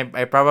 I mean, I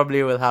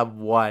probably will have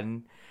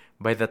one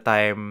by the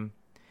time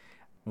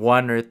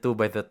one or two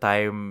by the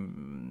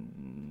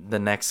time the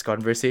next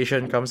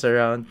conversation comes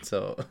around.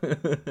 So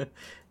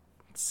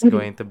it's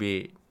going to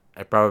be.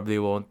 I probably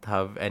won't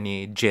have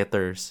any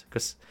jitters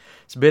because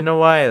it's been a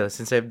while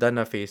since I've done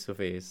a face to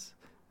face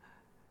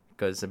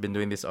because I've been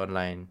doing this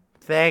online.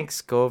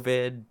 Thanks,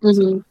 COVID. So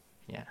Mhm.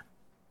 yeah.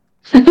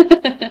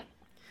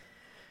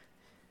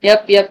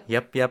 Yep, yep.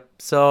 Yep.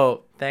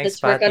 So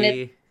thanks, Let's work on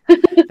it.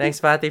 Patty. Thanks,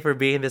 Patty, for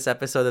being in this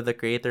episode of The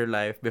Creator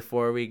Life.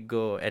 Before we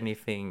go,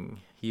 anything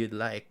you'd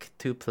like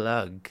to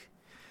plug?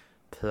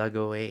 Plug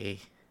away.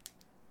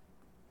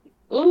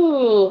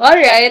 Ooh, all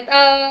right.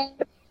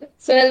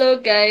 So hello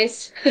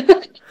guys.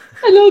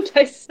 Hello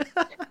guys.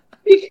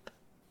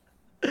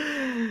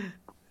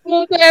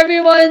 Hello to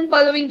everyone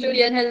following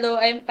Julian. Hello,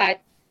 I'm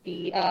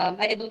Patty.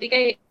 I don't think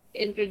I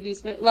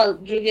introduced me. Well,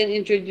 Julian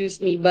introduced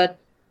me, but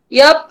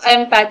yep,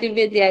 I'm Patty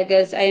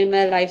Villegas. I'm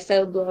a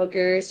lifestyle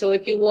blogger. So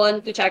if you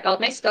want to check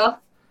out my stuff,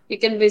 you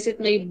can visit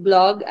my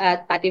blog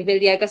at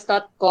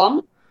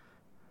pattyvillegas.com.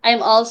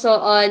 I'm also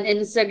on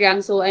Instagram,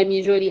 so I'm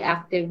usually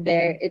active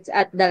there. It's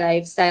at the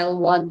Lifestyle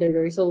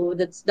Wanderer. So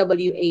that's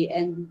WANDERER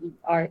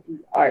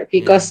Yeah.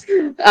 because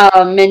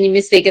many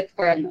mistake it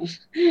for ano,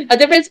 a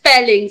different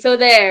spelling. So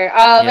there.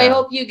 I Yeah.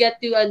 hope you get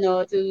to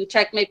to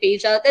check my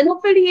page out, and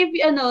hopefully if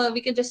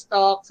we can just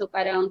talk. So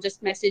parang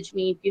just message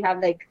me if you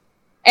have like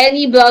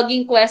any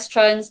blogging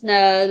questions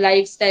na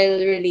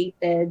lifestyle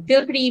related.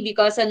 Feel free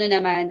because ano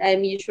naman,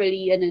 I'm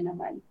usually ano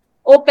naman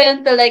open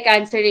to like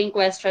answering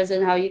questions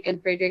on how you can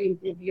further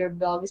improve your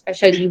blog,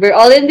 especially we're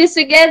all in this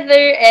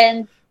together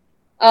and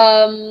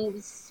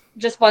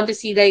just want to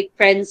see like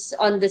friends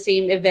on the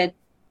same event.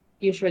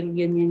 Usually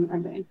yun yung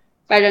ano eh.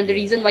 Parang the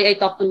reason Yeah. why I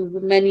talk to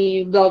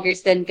many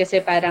bloggers then kasi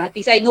parang at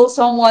least I know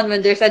someone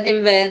when there's an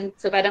event.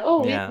 So parang,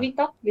 oh, Yeah. we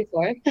talked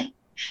before.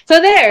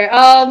 So there,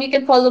 you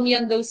can follow me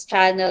on those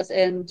channels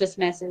and just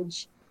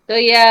message. So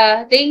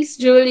yeah, thanks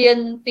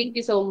Julian. Thank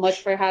you so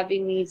much for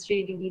having me. It's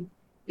really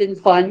been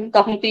fun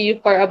talking to you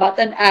for about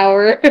an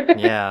hour.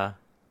 Yeah.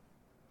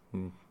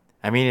 Mm.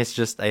 I mean, it's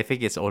just, I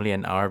think it's only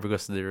an hour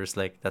because there's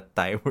like that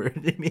time where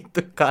they need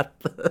to cut.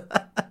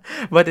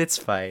 But it's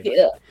fine.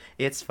 Yeah.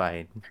 It's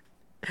fine.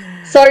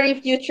 Sorry,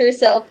 future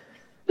self.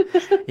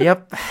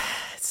 Yep.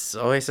 It's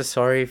always a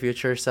sorry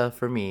future self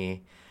for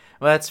me.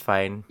 Well, that's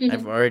fine.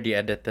 I've Mhm. already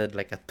edited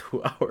like a 2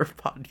 hour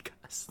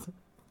podcast.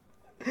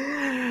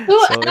 Two So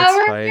it's fine.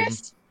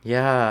 hours?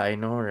 Yeah, I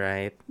know,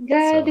 right? So,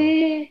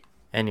 Grabe.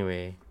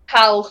 anyway.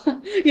 How?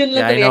 Yun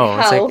lang Yeah, I talaga, know.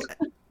 It's how? like,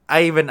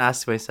 I even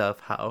asked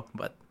myself how,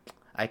 but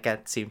I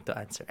can't seem to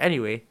answer.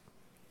 Anyway,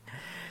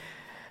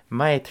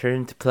 my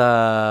turn to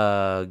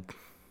plug.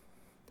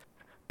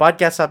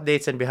 Podcast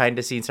updates and behind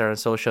the scenes are on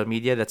social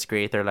media. That's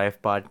Creator Life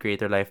Pod,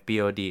 Creator Life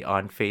POD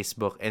on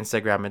Facebook,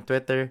 Instagram, and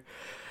Twitter.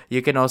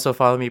 You can also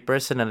follow me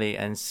personally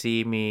and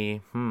see me.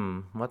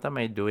 What am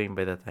I doing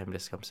by the time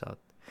this comes out?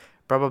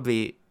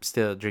 Probably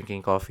still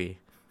drinking coffee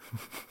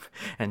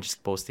and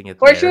just posting it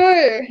For there.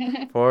 sure.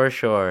 For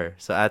sure.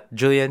 So at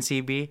Julian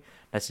CB,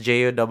 that's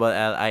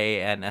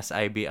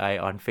JULLIANSIBI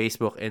on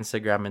Facebook,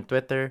 Instagram, and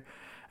Twitter.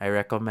 I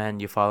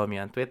recommend you follow me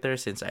on Twitter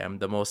since I am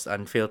the most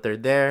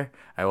unfiltered there.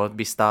 I won't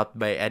be stopped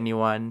by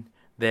anyone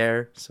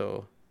there.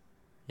 So,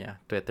 yeah,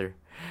 Twitter.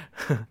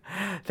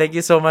 Thank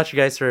you so much,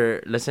 guys,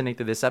 for listening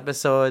to this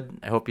episode.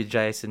 I hope you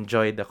guys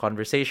enjoyed the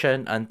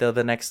conversation. Until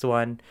the next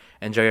one,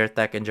 enjoy your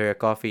tech, enjoy your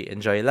coffee,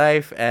 enjoy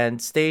life, and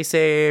stay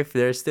safe.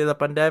 There's still a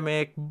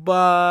pandemic.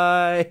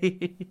 Bye.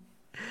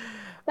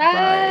 Bye.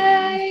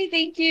 Bye.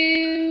 Thank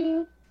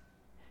you.